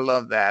 Gotta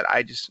love that.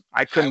 I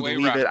couldn't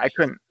believe it.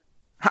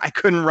 I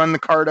couldn't run the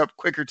card up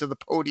quicker to the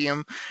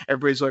podium.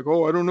 Everybody's like,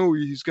 oh, I don't know.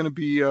 He's going to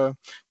be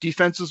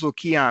defenses will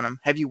key on him.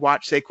 Have you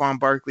watched Saquon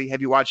Barkley?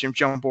 Have you watched him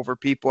jump over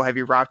people? Have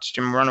you watched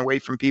him run away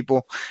from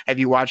people? Have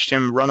you watched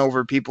him run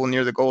over people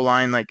near the goal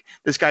line? Like,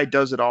 this guy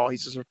does it all.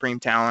 He's a supreme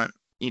talent.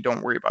 You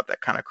don't worry about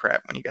that kind of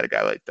crap when you got a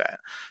guy like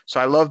that. So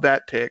I love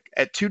that pick.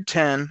 At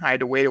 210, I had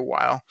to wait a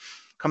while.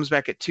 Comes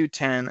back at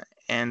 210,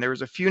 and there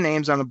was a few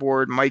names on the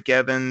board, Mike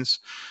Evans,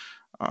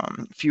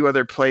 a few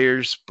other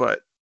players,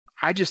 but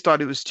I just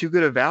thought it was too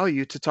good a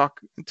value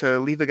to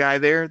leave a guy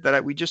there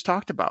that we just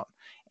talked about,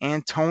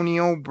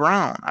 Antonio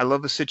Brown. I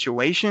love the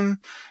situation.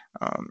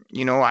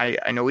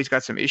 I know he's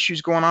got some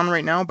issues going on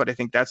right now, but I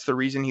think that's the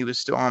reason he was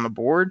still on the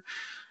board.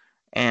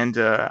 And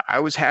I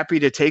was happy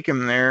to take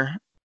him there,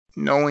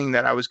 knowing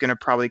that I was going to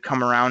probably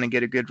come around and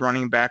get a good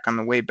running back on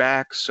the way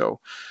back. So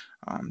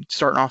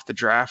starting off the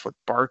draft with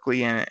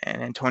Barkley and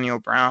Antonio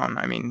Brown,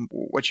 I mean,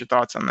 what's your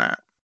thoughts on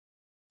that?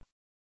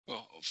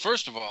 Well,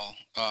 first of all,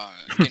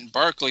 getting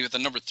Barkley with the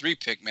number 3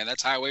 pick, man,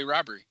 that's highway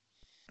robbery.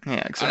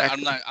 Yeah,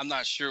 exactly. I'm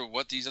not sure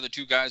what these other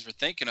two guys were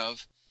thinking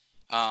of,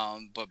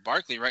 but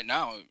Barkley right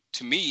now,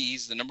 to me,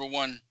 he's the number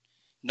one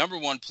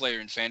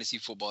player in fantasy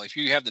football. If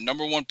you have the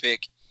number 1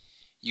 pick,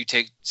 you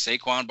take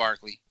Saquon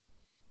Barkley.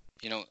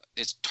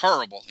 It's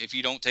terrible if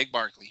you don't take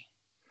Barkley.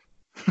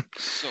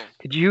 So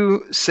did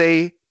you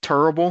say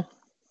terrible?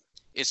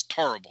 It's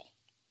terrible.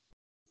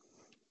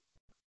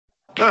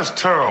 That's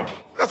terrible.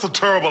 That's a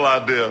terrible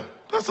idea.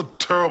 That's a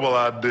terrible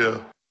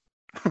idea.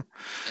 And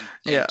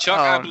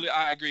Chuck,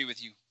 I agree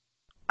with you.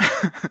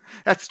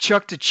 That's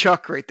Chuck to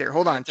Chuck right there.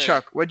 Hold on, Right there.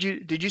 Chuck.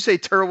 Did you say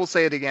terrible?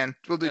 Say it again.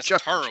 We'll do That's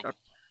Chuck. terrible. Chuck.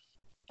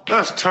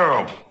 That's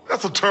terrible.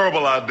 That's a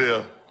terrible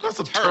idea. That's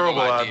a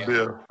terrible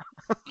idea.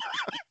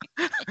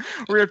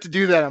 We have to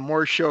do that on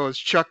more shows.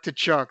 Chuck to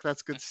Chuck.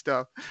 That's good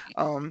stuff.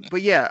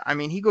 But yeah, I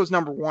mean, he goes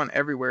number 1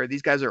 everywhere.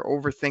 These guys are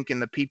overthinking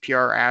the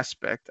PPR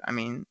aspect. I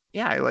mean,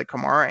 yeah, I like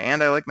Kamara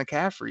and I like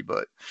McCaffrey,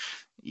 but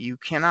you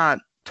cannot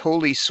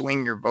totally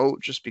swing your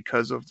vote just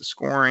because of the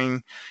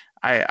scoring.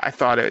 I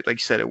thought it, like you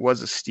said, it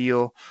was a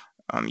steal.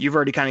 You've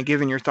already kind of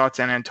given your thoughts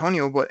on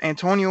Antonio, but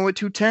Antonio at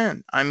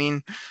 210. I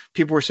mean,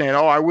 people were saying,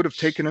 oh, I would have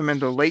taken him in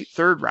the late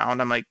 3rd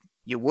round. I'm like,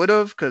 you would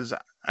have? Because,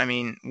 I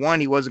mean, 1,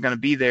 he wasn't going to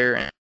be there,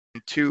 and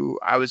 2,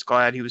 I was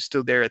glad he was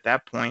still there at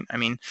that point. I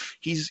mean,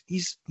 he's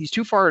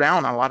too far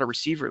down on a lot of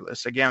receiver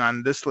lists. Again,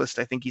 on this list,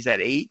 I think he's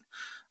at 8.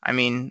 I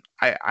mean,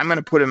 I'm going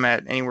to put him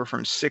at anywhere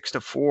from 6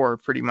 to 4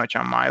 pretty much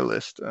on my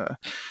list.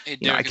 Hey,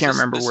 I can't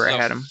remember where I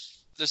had him.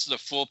 This is a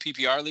full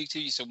PPR league too.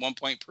 You said 1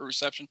 point per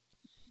reception.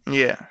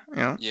 Yeah.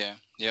 Yeah.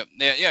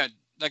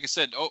 Like I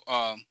said,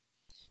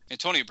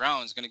 Antonio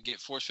Brown is going to get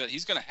force-fed.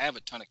 He's going to have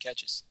a ton of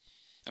catches.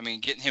 I mean,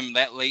 getting him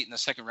that late in the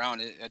 2nd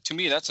round, to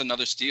me, that's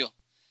another steal.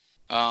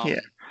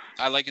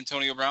 I like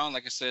Antonio Brown.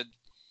 Like I said,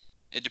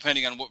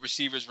 depending on what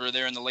receivers were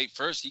there in the late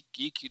 1st,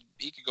 he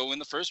could go in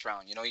the 1st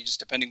round. He just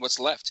depending what's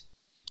left.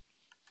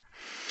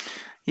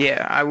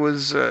 Yeah, I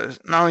was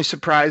not only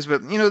surprised,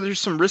 but, there's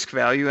some risk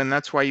value, and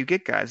that's why you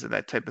get guys of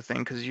that type of thing,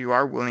 because you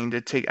are willing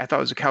to take – I thought it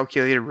was a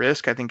calculated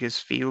risk. I think his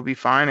fee will be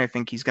fine. I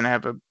think he's going to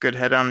have a good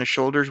head on his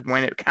shoulders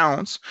when it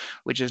counts,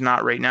 which is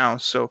not right now.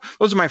 So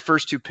those are my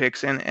first 2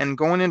 picks. And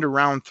going into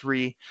round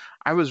 3,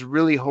 I was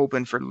really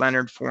hoping for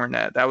Leonard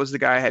Fournette. That was the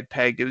guy I had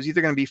pegged. It was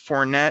either going to be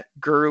Fournette,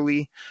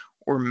 Gurley,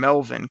 or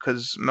Melvin,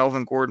 because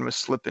Melvin Gordon was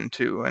slipping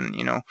too. And,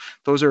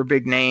 those are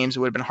big names. It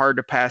would have been hard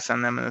to pass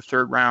on them in the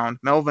third round.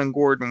 Melvin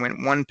Gordon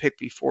went one pick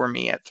before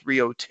me at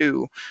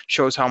 302.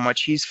 Shows how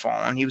much he's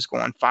fallen. He was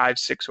going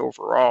 5-6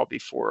 overall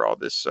before all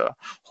this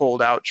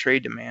holdout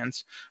trade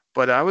demands.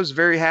 But I was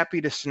very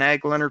happy to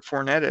snag Leonard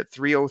Fournette at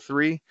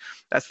 303.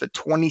 That's the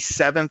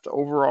 27th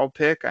overall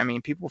pick. I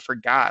mean, people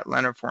forgot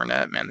Leonard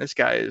Fournette, man. This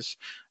guy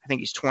I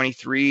think he's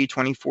 23,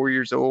 24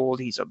 years old.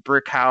 He's a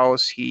brick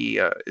house. He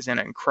is in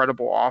an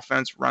incredible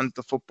offense, runs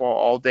the football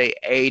all day,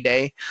 a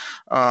day.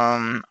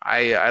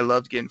 I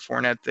loved getting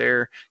Fournette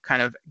there.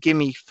 Kind of give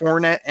me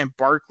Fournette and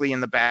Barkley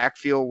in the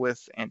backfield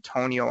with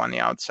Antonio on the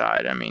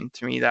outside. I mean,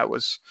 to me, that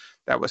was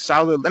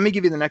solid. Let me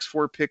give you the next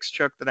 4 picks,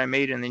 Chuck, that I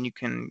made, and then you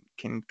can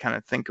kind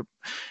of think of,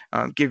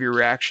 give your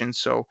reaction.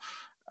 So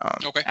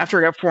Okay. after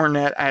I got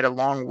Fournette, I had a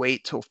long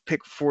wait till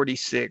pick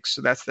 46.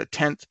 So that's the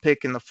 10th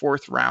pick in the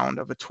 4th round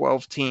of a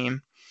 12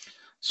 team.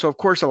 So, of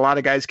course, a lot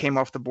of guys came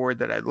off the board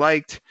that I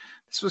liked.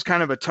 This was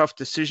kind of a tough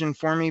decision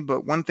for me,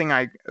 but one thing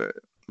I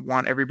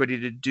want everybody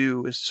to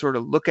do is sort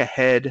of look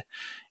ahead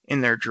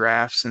in their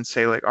drafts and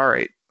say, like, all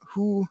right,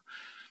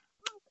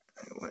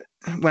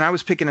 when I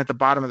was picking at the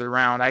bottom of the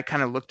round, I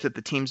kind of looked at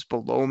the teams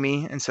below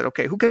me and said,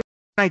 okay, who can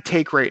I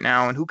take right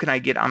now and who can I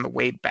get on the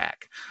way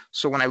back?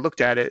 So when I looked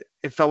at it,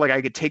 it felt like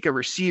I could take a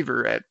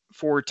receiver at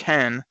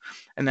 410,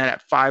 and then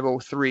at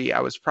 503,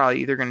 I was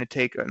probably either going to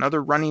take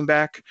another running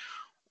back,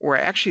 or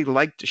I actually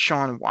liked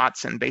Deshaun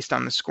Watson based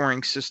on the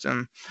scoring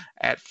system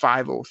at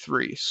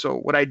 503. So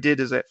what I did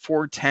is at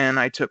 410,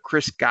 I took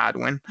Chris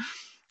Godwin.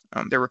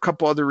 There were a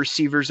couple other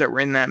receivers that were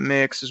in that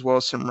mix, as well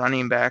as some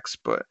running backs,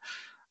 but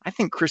I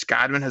think Chris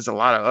Godwin has a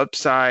lot of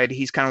upside.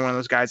 He's kind of one of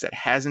those guys that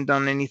hasn't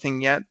done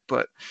anything yet,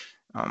 but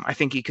I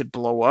think he could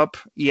blow up.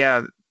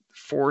 Yeah,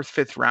 4th,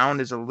 5th round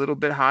is a little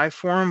bit high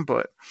for him,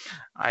 but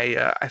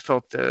I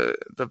felt the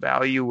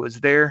value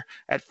was there.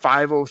 At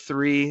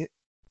 503,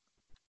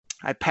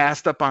 I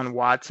passed up on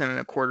Watson and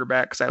a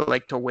quarterback because I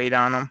like to wait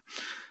on him.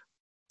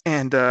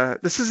 And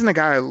this isn't a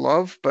guy I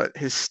love, but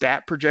his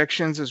stat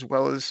projections as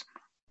well as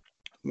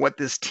what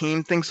this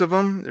team thinks of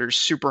him, they're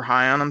super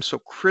high on him. So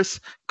Chris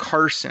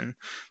Carson,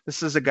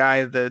 this is a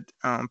guy that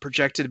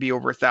projected to be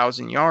over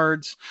 1,000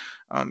 yards.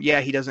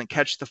 He doesn't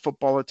catch the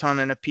football a ton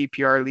in a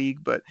PPR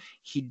league, but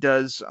he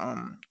does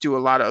do a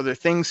lot of other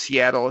things.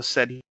 Seattle has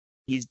said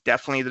he's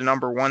definitely the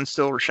number 1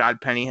 still. Rashad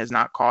Penny has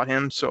not caught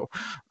him. So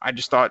I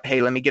just thought,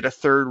 hey, let me get a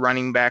third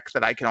running back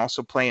that I can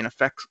also play in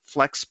a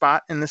flex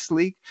spot in this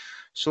league.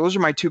 So those are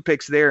my 2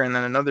 picks there, and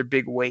then another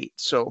big weight.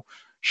 So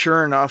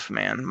sure enough,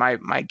 man,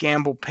 my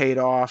gamble paid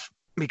off,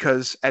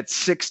 because at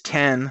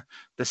 6'10",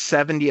 the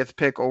 70th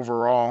pick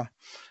overall,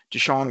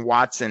 Deshaun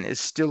Watson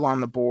is still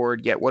on the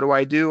board. Yet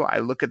what do? I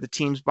look at the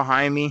teams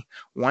behind me.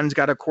 One's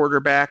got a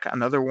quarterback.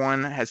 Another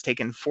one has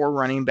taken 4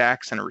 running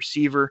backs and a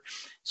receiver.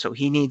 So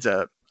he needs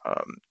a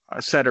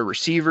set of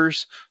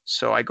receivers.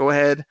 So I go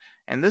ahead,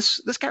 and this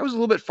guy was a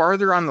little bit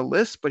farther on the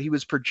list, but he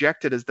was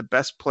projected as the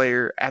best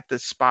player at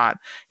this spot.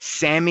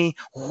 Sammy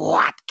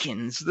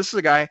Watkins. This is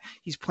a guy,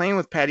 he's playing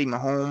with Patty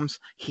Mahomes.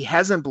 He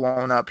hasn't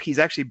blown up. He's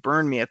actually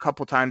burned me a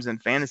couple times in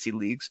fantasy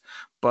leagues,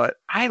 but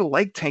I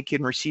like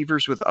taking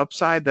receivers with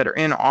upside that are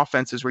in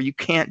offenses where you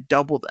can't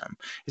double them.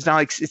 It's not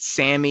like it's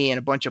Sammy and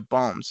a bunch of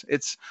bums.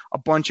 It's a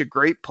bunch of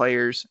great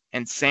players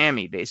and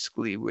Sammy,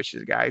 basically, which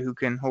is a guy who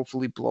can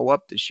hopefully blow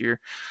up this year.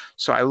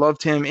 So I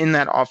loved him in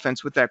that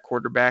offense with that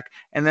quarterback.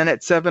 And then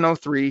at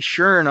 703,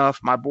 sure enough,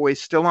 my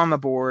boy's still on the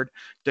board.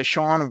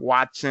 Deshaun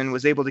Watson,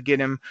 was able to get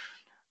him.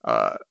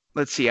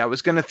 Let's see, I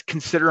was going to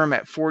consider him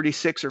at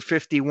 46 or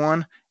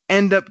 51.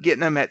 End up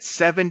getting him at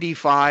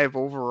 75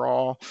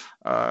 overall.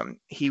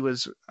 He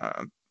was,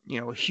 a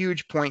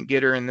huge point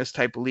getter in this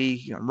type of league.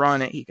 He can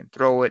run it. He can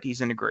throw it.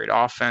 He's in a great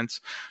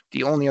offense.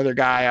 The only other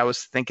guy I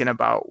was thinking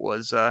about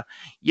was,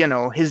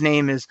 his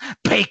name is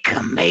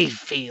Baker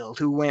Mayfield,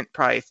 who went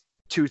probably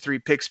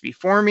 2-3 picks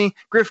before me.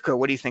 Grifka,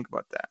 what do you think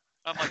about that?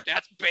 I'm like,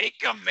 that's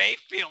Baker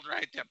Mayfield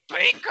right there.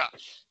 Baker.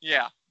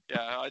 Yeah.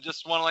 I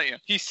just want to let you know.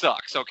 He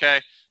sucks,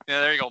 okay? Yeah,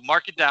 there you go.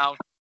 Mark it down.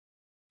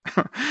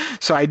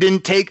 So I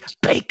didn't take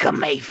Baker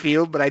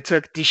Mayfield, but I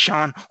took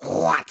Deshaun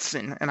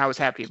Watson, and I was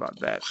happy about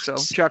that. So,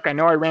 Chuck, I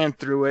know I ran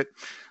through it.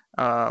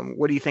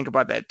 What do you think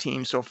about that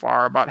team so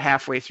far, about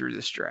halfway through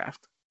this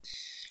draft?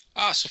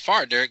 So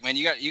far, Derek, man,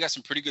 you got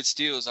some pretty good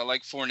steals. I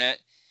like Fournette.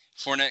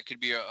 Fournette could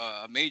be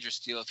a major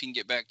steal if he can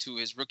get back to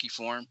his rookie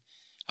form.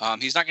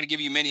 He's not going to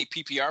give you many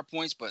PPR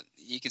points, but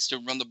he can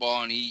still run the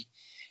ball, and he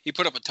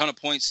put up a ton of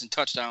points and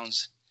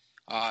touchdowns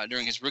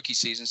during his rookie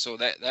season, so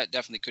that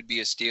definitely could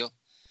be a steal.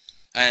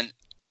 And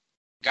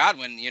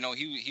Godwin,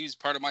 he was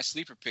part of my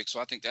sleeper pick, so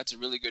I think that's a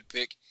really good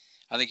pick.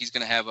 I think he's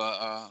going to have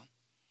a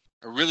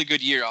really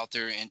good year out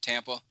there in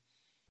Tampa.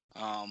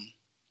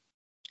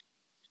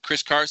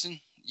 Chris Carson,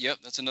 yep,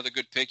 that's another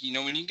good pick.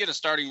 When you get a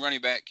starting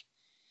running back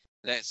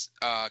that's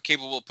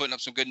capable of putting up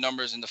some good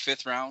numbers in the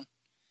 5th round,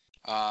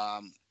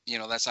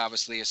 that's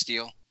obviously a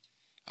steal.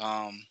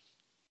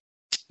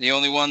 The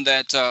only one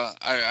that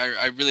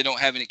I really don't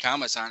have any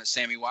comments on is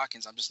Sammy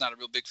Watkins. I'm just not a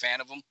real big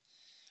fan of him.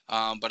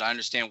 But I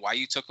understand why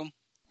you took him.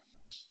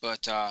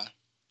 But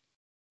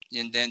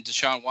and then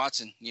Deshaun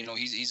Watson,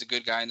 he's a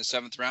good guy in the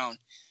 7th round.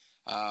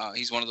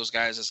 He's one of those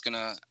guys that's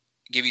gonna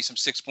give you some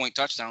 6-point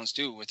touchdowns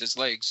too with his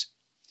legs.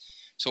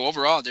 So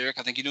overall, Derek,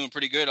 I think you're doing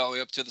pretty good all the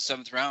way up to the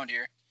 7th round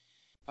here.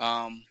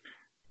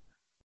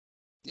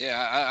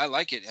 Yeah, I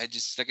like it. I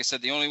just, like I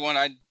said, the only one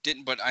I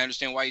didn't, but I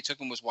understand why you took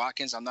him was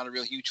Watkins. I'm not a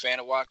real huge fan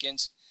of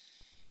Watkins.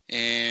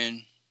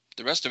 And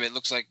the rest of it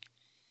looks like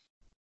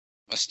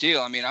a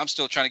steal. I mean, I'm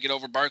still trying to get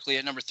over Barkley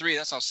at number 3.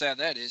 That's how sad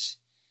that is.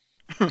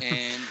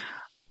 And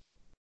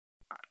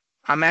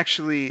I'm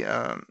actually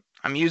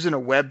I'm using a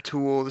web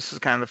tool. This is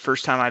kind of the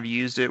first time I've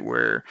used it,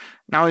 where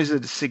not only does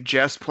it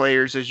suggest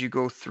players as you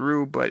go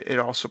through, but it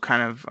also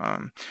kind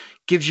of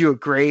gives you a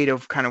grade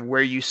of kind of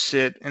where you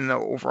sit in the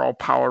overall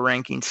power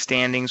ranking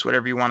standings,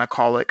 whatever you want to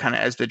call it, kind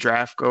of as the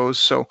draft goes.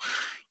 So,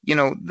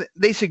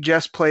 they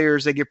suggest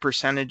players, they give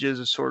percentages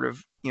of sort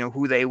of,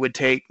 who they would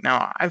take.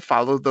 Now, I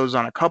followed those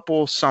on a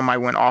couple. Some I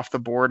went off the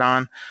board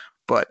on.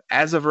 But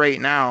as of right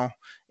now,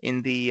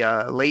 in the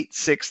late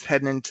 6th,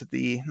 heading into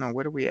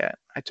what are we at?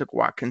 I took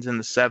Watkins in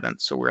the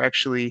 7th. So we're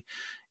actually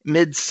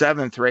mid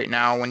 7th right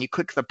now. When you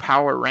click the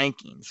power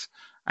rankings,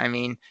 I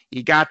mean,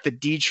 you got the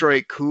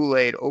Detroit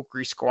Kool-Aid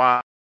Oakley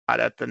squad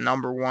at the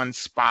number 1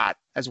 spot,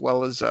 as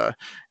well as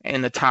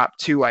in the top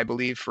 2, I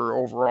believe, for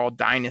overall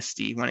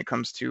dynasty when it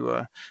comes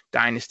to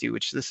dynasty,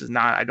 which this is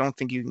not. I don't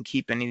think you can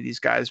keep any of these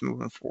guys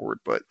moving forward,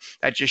 but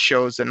that just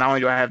shows that not only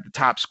do I have the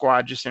top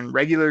squad just in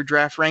regular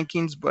draft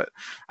rankings, but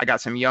I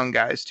got some young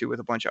guys too with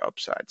a bunch of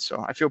upside.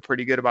 So I feel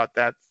pretty good about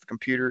that. The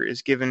computer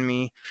is giving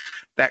me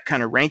that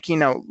kind of ranking.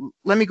 Now,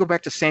 let me go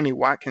back to Sammy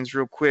Watkins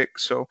real quick.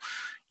 So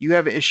you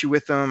have an issue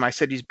with him. I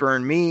said he's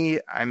burned me.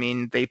 I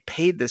mean, they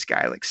paid this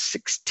guy like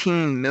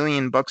 $16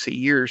 million a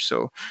year.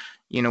 So,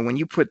 when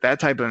you put that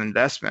type of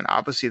investment,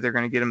 obviously they're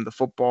going to get him the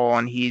football,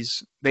 and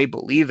they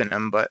believe in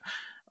him. But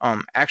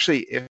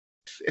actually,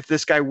 if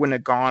this guy wouldn't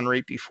have gone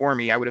right before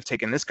me, I would have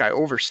taken this guy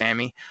over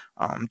Sammy.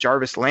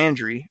 Jarvis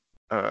Landry,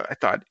 I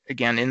thought,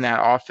 again, in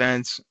that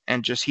offense,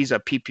 and just he's a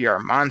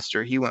PPR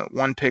monster. He went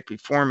 1 pick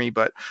before me,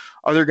 but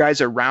other guys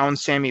around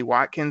Sammy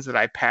Watkins that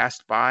I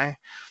passed by.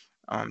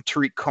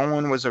 Tariq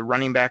Cohen was a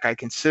running back I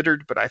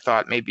considered, but I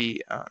thought maybe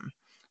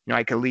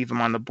I could leave him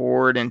on the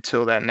board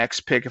until that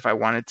next pick if I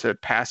wanted to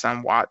pass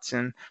on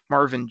Watson.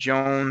 Marvin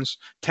Jones,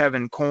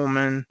 Tevin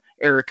Coleman,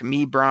 Eric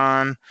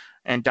Mebron,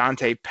 and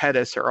Dante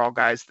Pettis are all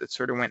guys that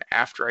sort of went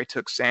after I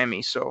took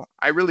Sammy. So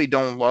I really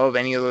don't love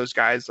any of those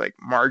guys like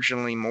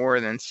marginally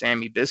more than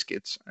Sammy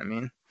Biscuits. I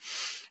mean,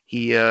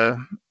 he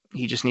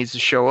just needs to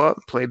show up,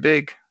 play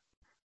big.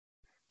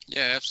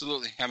 Yeah,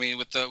 absolutely. I mean,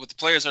 with the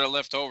players that are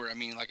left over, I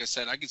mean, like I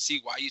said, I can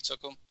see why you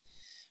took them,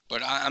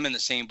 but I'm in the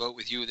same boat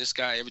with you. This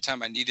guy, every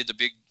time I needed the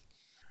big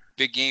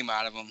game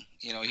out of him,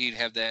 he'd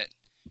have that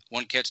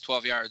 1 catch,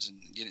 12 yards, and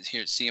you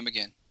didn't see him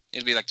again.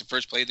 It'd be like the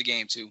first play of the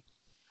game too.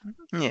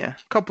 Yeah,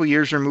 a couple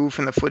years removed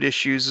from the foot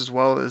issues, as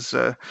well as,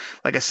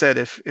 like I said,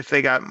 if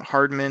they got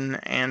Hardman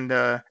and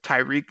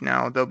Tyreek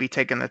now, they'll be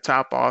taking the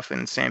top off,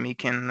 and Sammy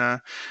can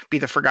be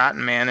the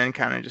forgotten man and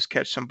kind of just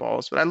catch some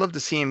balls. But I'd love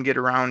to see him get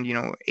around,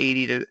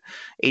 80 to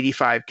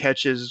 85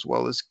 catches, as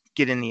well as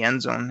get in the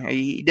end zone.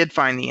 He did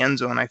find the end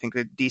zone, I think,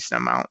 a decent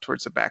amount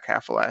towards the back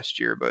half of last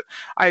year. But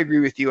I agree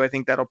with you. I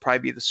think that'll probably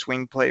be the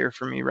swing player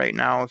for me right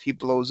now. If he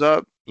blows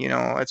up,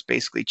 it's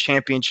basically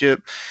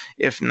championship.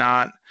 If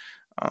not,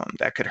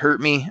 that could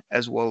hurt me,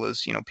 as well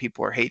as,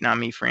 people are hating on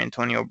me for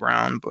Antonio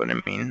Brown. But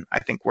I mean, I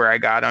think where I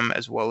got him,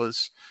 as well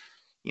as,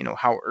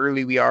 how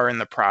early we are in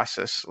the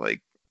process,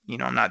 like,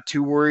 I'm not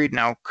too worried.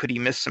 Now, could he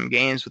miss some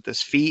games with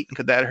his feet?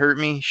 Could that hurt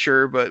me?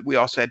 Sure. But we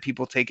also had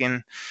people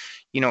taking,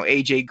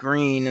 AJ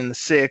Green in the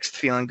 6th,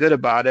 feeling good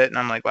about it. And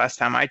I'm like, last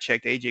time I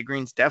checked, AJ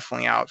Green's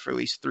definitely out for at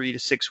least 3 to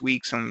 6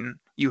 weeks. And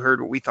you heard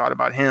what we thought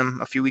about him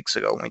a few weeks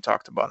ago when we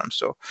talked about him.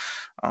 So,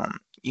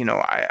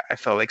 I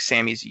felt like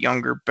Sammy's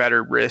younger,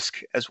 better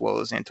risk, as well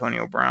as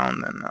Antonio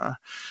Brown, than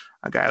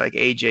a guy like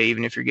AJ,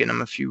 even if you're getting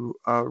him a few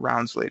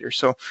rounds later.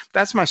 So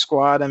that's my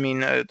squad. I mean,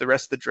 the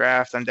rest of the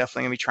draft, I'm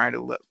definitely going to be trying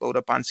to load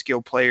up on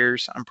skill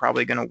players. I'm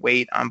probably going to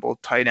wait on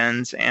both tight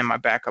ends and my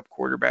backup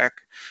quarterback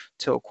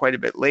till quite a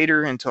bit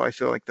later, until I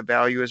feel like the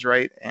value is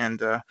right.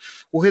 And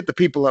we'll hit the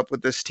people up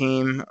with this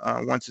team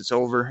once it's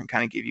over and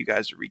kind of give you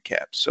guys a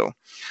recap. So,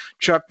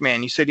 Chuck,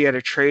 man, you said you had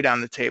a trade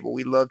on the table.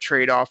 We love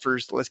trade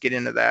offers. Let's get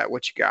into that.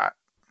 What you got?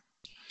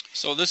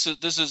 So this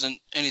isn't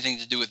anything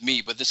to do with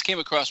me, but this came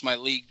across my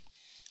league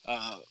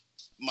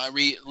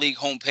league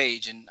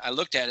homepage, and I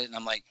looked at it, and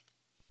I'm like,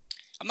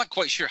 I'm not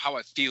quite sure how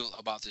I feel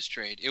about this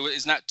trade.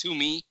 It's not to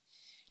me,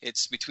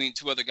 it's between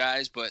 2 other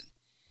guys, but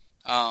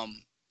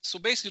so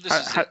basically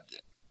this is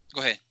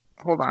go ahead.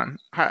 Hold on.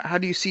 How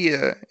do you see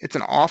it's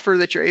an offer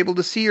that you're able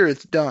to see, or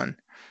it's done?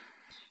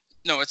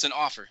 No, it's an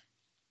offer.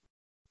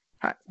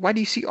 Why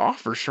do you see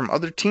offers from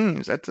other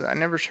teams? I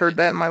never heard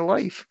that in my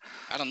life.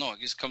 I don't know.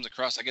 It just comes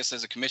across. I guess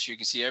as a commissioner, you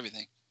can see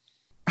everything.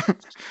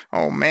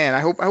 Oh man, I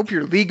hope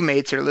your league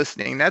mates are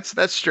listening. That's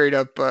straight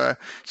up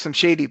some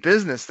shady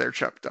business there,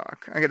 Chuck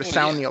Doc. I got to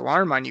sound the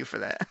alarm on you for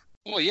that.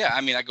 Well, yeah.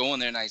 I mean, I go in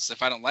there and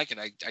if I don't like it,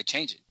 I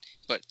change it.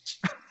 But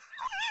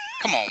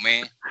Come on,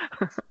 man.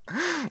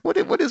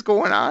 What is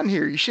going on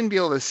here? You shouldn't be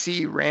able to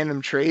see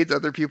random trades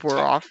other people are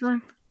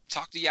offering.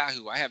 Talk to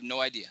Yahoo. I have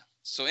no idea.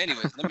 So,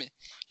 anyways,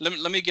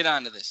 let me get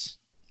on to this.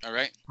 All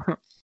right. All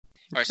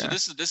right. So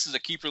this is a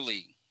keeper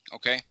league.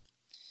 Okay.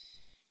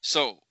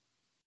 So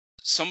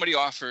somebody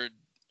offered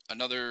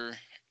another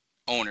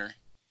owner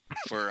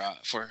for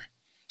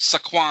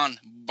Saquon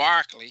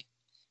Barkley.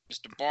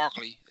 Mr.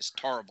 Barkley is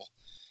terrible.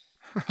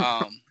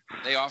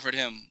 They offered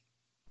him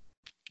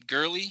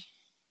Gurley,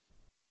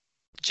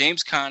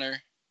 James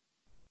Conner,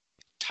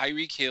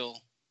 Tyreek Hill,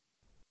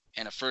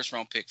 and a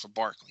first-round pick for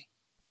Barkley.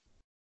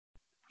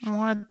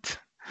 What?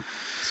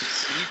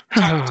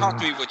 So talk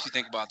to me what you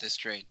think about this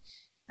trade.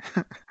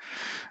 Oh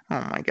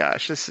my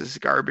gosh, this is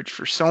garbage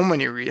for so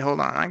many reasons. Hold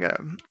on, I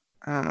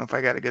don't know if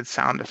I got a good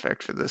sound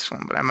effect for this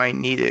one, but I might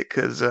need it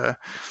because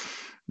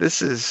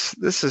this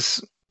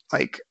is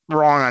like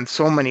wrong on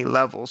so many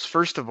levels.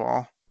 First of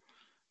all,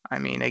 I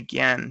mean,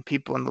 again,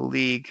 people in the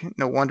league,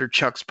 no wonder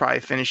Chuck's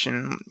probably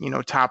finishing,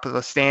 top of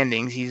the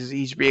standings.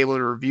 He's be able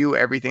to review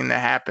everything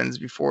that happens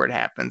before it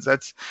happens.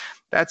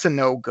 That's a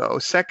no-go.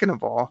 Second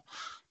of all,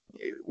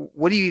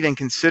 what are you even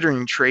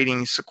considering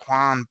trading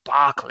Saquon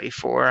Barkley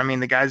for? I mean,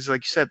 the guy's,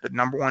 like you said, the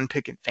number one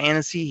pick in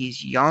fantasy.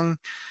 He's young.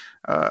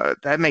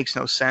 That makes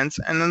no sense.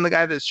 And then the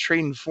guy that's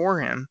trading for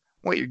him,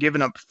 what, you're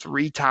giving up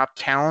 3 top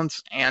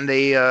talents and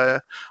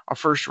a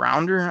first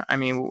rounder? I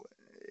mean,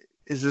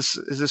 is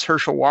this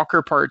Herschel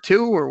Walker part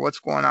 2 or what's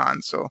going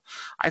on? So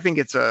I think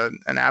it's an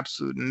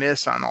absolute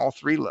miss on all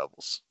 3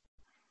 levels.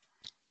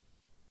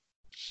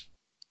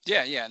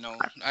 Yeah, no,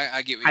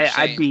 I get what you're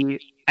saying.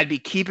 I'd be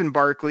keeping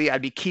Barkley.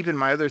 I'd be keeping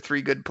my other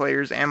 3 good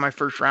players and my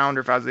first rounder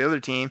if I was the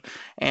other team.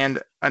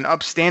 And an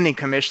upstanding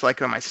commish like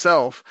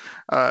myself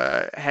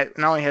not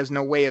only has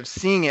no way of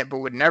seeing it, but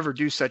would never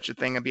do such a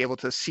thing and be able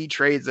to see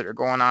trades that are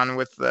going on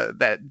with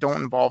that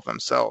don't involve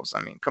themselves.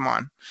 I mean, come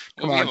on,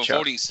 we have a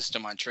voting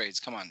system on trades.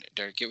 Come on,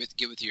 Derek, get with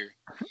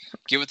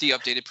the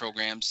updated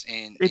programs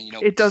and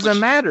it doesn't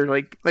matter.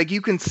 Like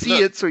you can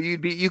see it, so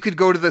you could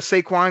go to the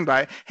Saquon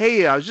guy.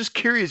 Hey, I was just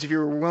curious if you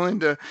were willing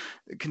to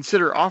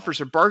consider offers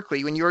of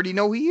Barkley when you already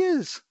know he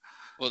is.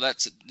 Well,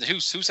 that's who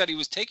said he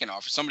was taking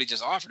offers. Somebody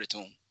just offered it to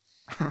him.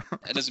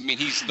 That doesn't mean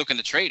he's looking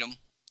to trade him.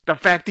 The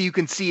fact that you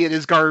can see it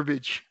is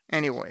garbage.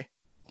 Anyway.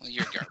 Well,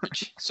 you're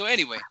garbage. So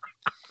anyways,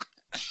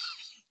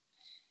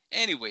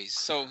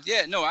 so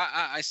yeah, no,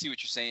 I see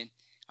what you're saying.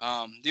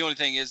 The only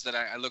thing is that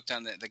I looked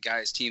on the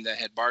guy's team that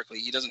had Barkley.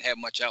 He doesn't have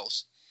much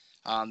else.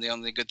 The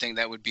only good thing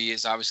that would be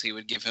is obviously it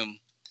would give him,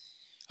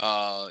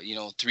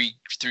 3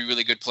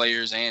 really good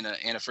players and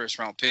a first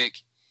round pick,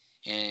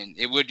 and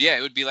it would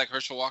be like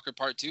Herschel Walker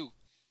part 2.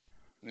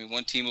 I mean,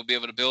 one team will be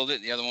able to build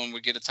it, the other one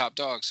would get a top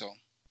dog. So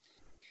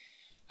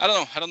I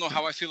don't know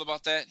how I feel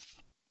about that.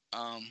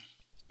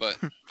 But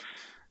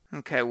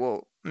okay,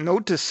 well,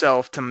 note to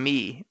self to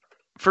me.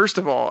 First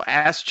of all,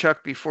 ask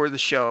Chuck before the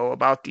show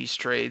about these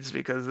trades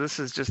because this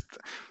is just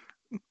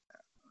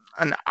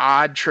an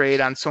odd trade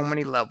on so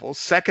many levels.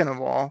 Second of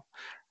all,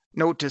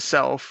 note to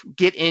self,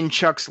 get in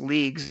Chuck's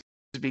leagues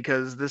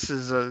because this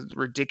is a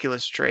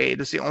ridiculous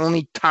trade. It's the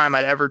only time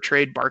I'd ever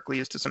trade Barkley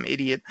is to some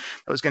idiot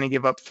that was going to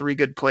give up 3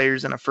 good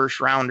players and a first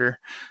rounder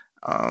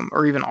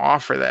or even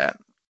offer that.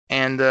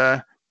 And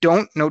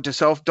don't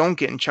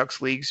get in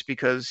Chuck's leagues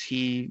because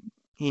he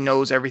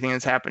knows everything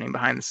that's happening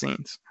behind the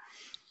scenes.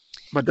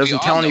 But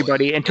doesn't tell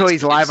anybody until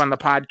he's live on the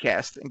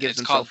podcast and gives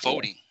himself. It's called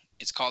voting.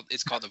 It's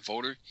called the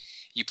voter.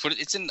 You put it.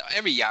 It's in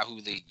every Yahoo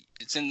league.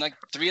 It's in like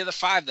 3 of the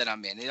 5 that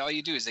I'm in. And all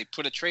you do is they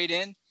put a trade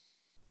in,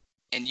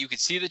 and you can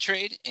see the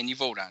trade and you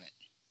vote on it.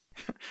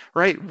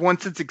 Right.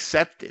 Once it's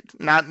accepted,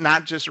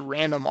 not just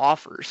random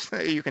offers.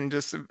 You can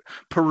just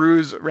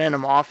peruse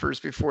random offers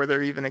before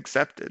they're even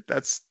accepted.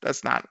 That's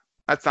not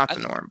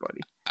the norm,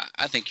 buddy.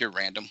 I think you're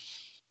random.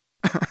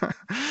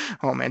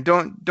 Oh man,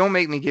 don't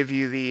make me give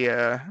you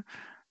the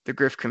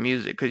Grifka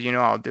music because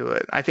I'll do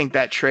it. I think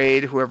that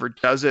trade, whoever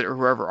does it or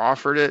whoever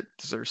offered it,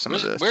 deserves some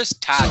of this. Where's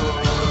Todd?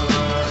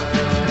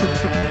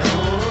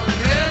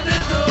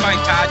 Find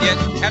Todd yet?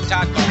 Have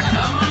Todd call.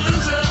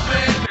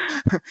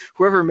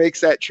 Whoever makes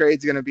that trade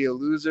is going to be a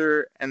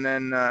loser. And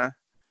then,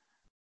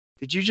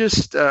 did you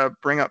just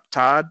bring up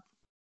Todd?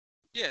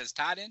 Yeah, is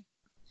Todd in?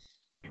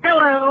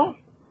 Hello,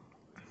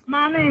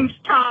 my name's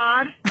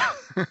Todd.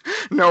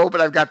 No, but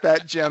I've got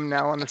that gem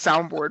now on the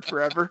soundboard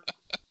forever.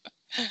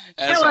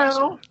 Hello,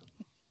 awesome.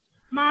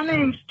 My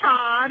name's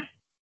Todd.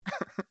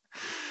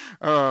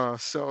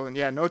 So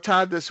yeah, no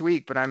Todd this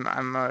week, but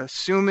I'm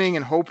assuming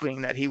and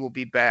hoping that he will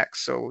be back.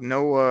 So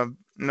no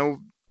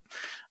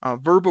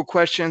verbal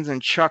questions.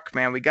 And Chuck,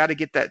 man, we got to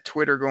get that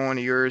Twitter going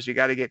to yours. We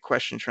got to get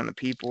questions from the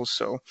people.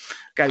 So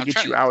got to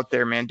get you out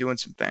there, man, doing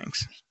some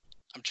things.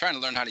 I'm trying to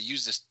learn how to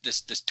use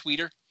this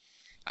tweeter.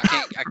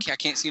 I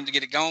can't seem to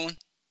get it going.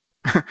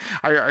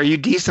 Are you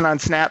decent on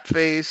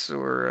Snapface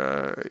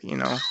or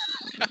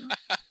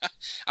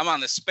I'm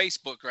on the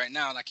Facebook right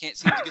now and I can't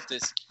seem to get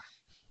this.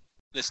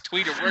 This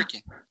tweeter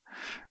working.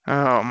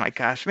 Oh my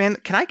gosh, man!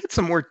 Can I get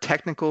some more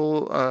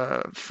technical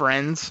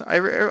friends?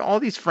 All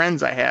these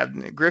friends I have.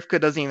 Grifka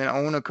doesn't even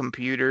own a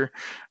computer.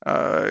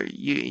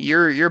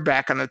 You're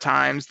back on the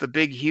times. The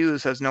Big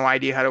Hughes has no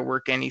idea how to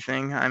work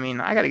anything. I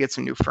mean, I got to get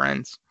some new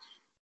friends.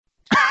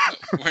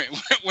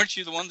 Weren't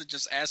you the one that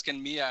just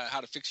asking me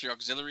how to fix your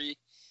auxiliary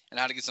and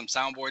how to get some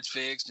soundboards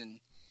fixed? And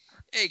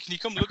hey, can you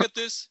come look at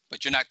this?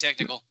 But you're not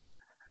technical.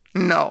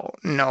 No,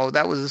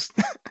 that was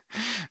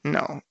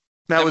no.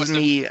 That was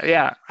me.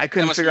 Yeah, I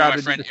couldn't figure out how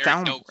to do the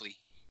sound. Right?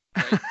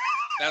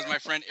 That was my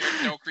friend Eric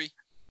Dokri.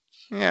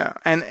 Yeah,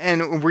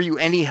 and were you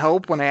any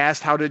help when I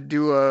asked how to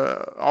do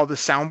all the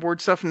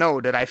soundboard stuff? No.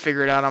 Did I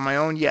figure it out on my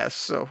own? Yes.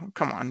 So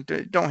come on,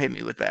 don't hit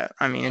me with that.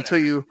 I mean,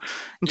 Whatever.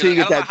 until you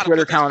get that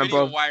Twitter account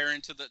above. Wire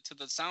into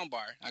the sound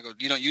bar. I go,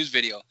 you don't use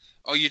video.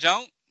 Oh, you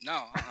don't?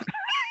 No.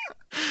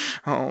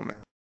 Oh man.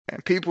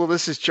 People,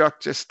 this is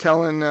Chuck just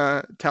telling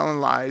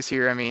lies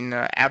here. I mean,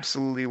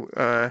 absolutely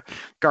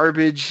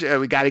garbage.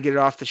 We got to get it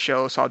off the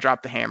show, so I'll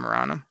drop the hammer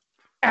on him.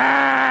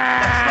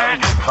 That's not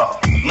a good call.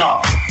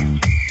 No.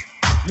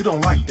 You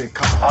don't like that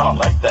call. I don't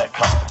like that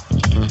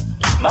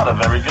call. Not a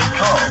very good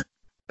call.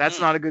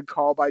 That's not a good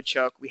call by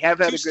Chuck. We have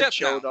had a good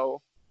show,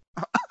 though.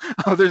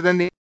 Other than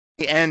the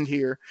end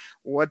here.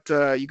 What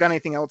you got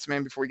anything else,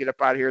 man, before we get up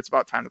out of here? It's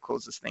about time to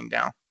close this thing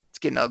down. It's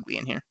getting ugly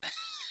in here.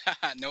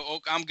 No,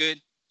 Oak, I'm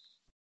good.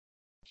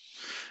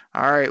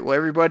 All right, well,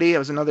 everybody, it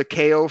was another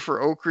KO for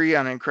Okri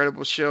on an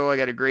incredible show. I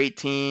got a great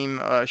team.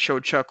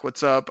 Show Chuck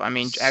what's up. I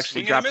mean,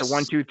 actually dropped the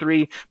 1, 2,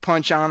 3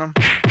 punch on him.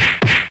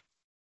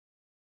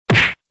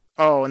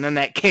 Oh, and then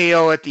that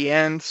KO at the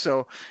end.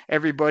 So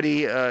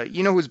everybody,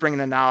 you know who's bringing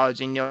the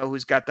knowledge, and you know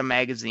who's got the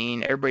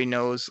magazine. Everybody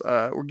knows.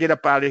 We'll get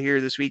up out of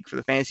here this week for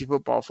the Fantasy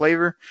Football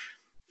Flavor.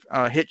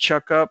 Hit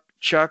Chuck up,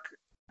 Chuck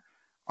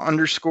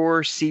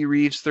 _C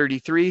Reeves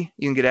 33.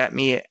 You can get at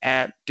me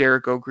at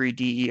Derek Okrie,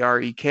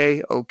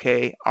 DEREK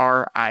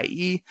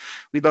OKRIE.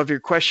 We love your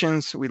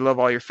questions. We love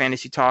all your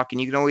fantasy talk, and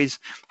you can always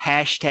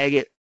hashtag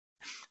it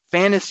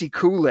Fantasy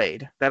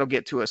Kool-Aid. That'll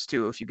get to us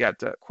too. If you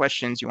got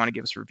questions, you want to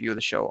give us a review of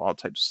the show, all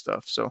types of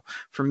stuff. So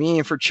for me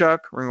and for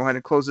Chuck, we're going to go ahead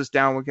and close this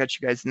down. We'll catch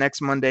you guys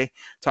next Monday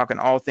talking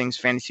all things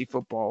fantasy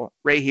football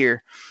right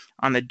here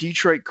on the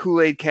Detroit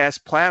Kool-Aid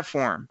Cast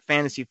platform,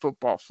 Fantasy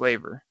Football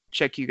Flavor.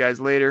 Check you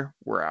guys later.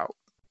 We're out.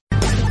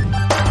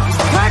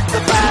 Pack the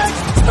bag,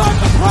 start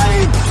the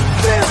plane.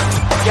 This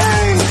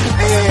game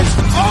is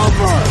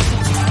over.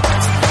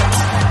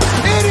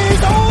 It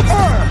is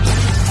over.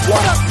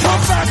 What a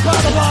comeback by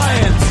the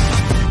Lions.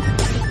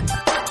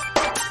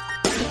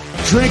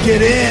 Drink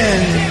it in,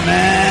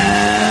 man.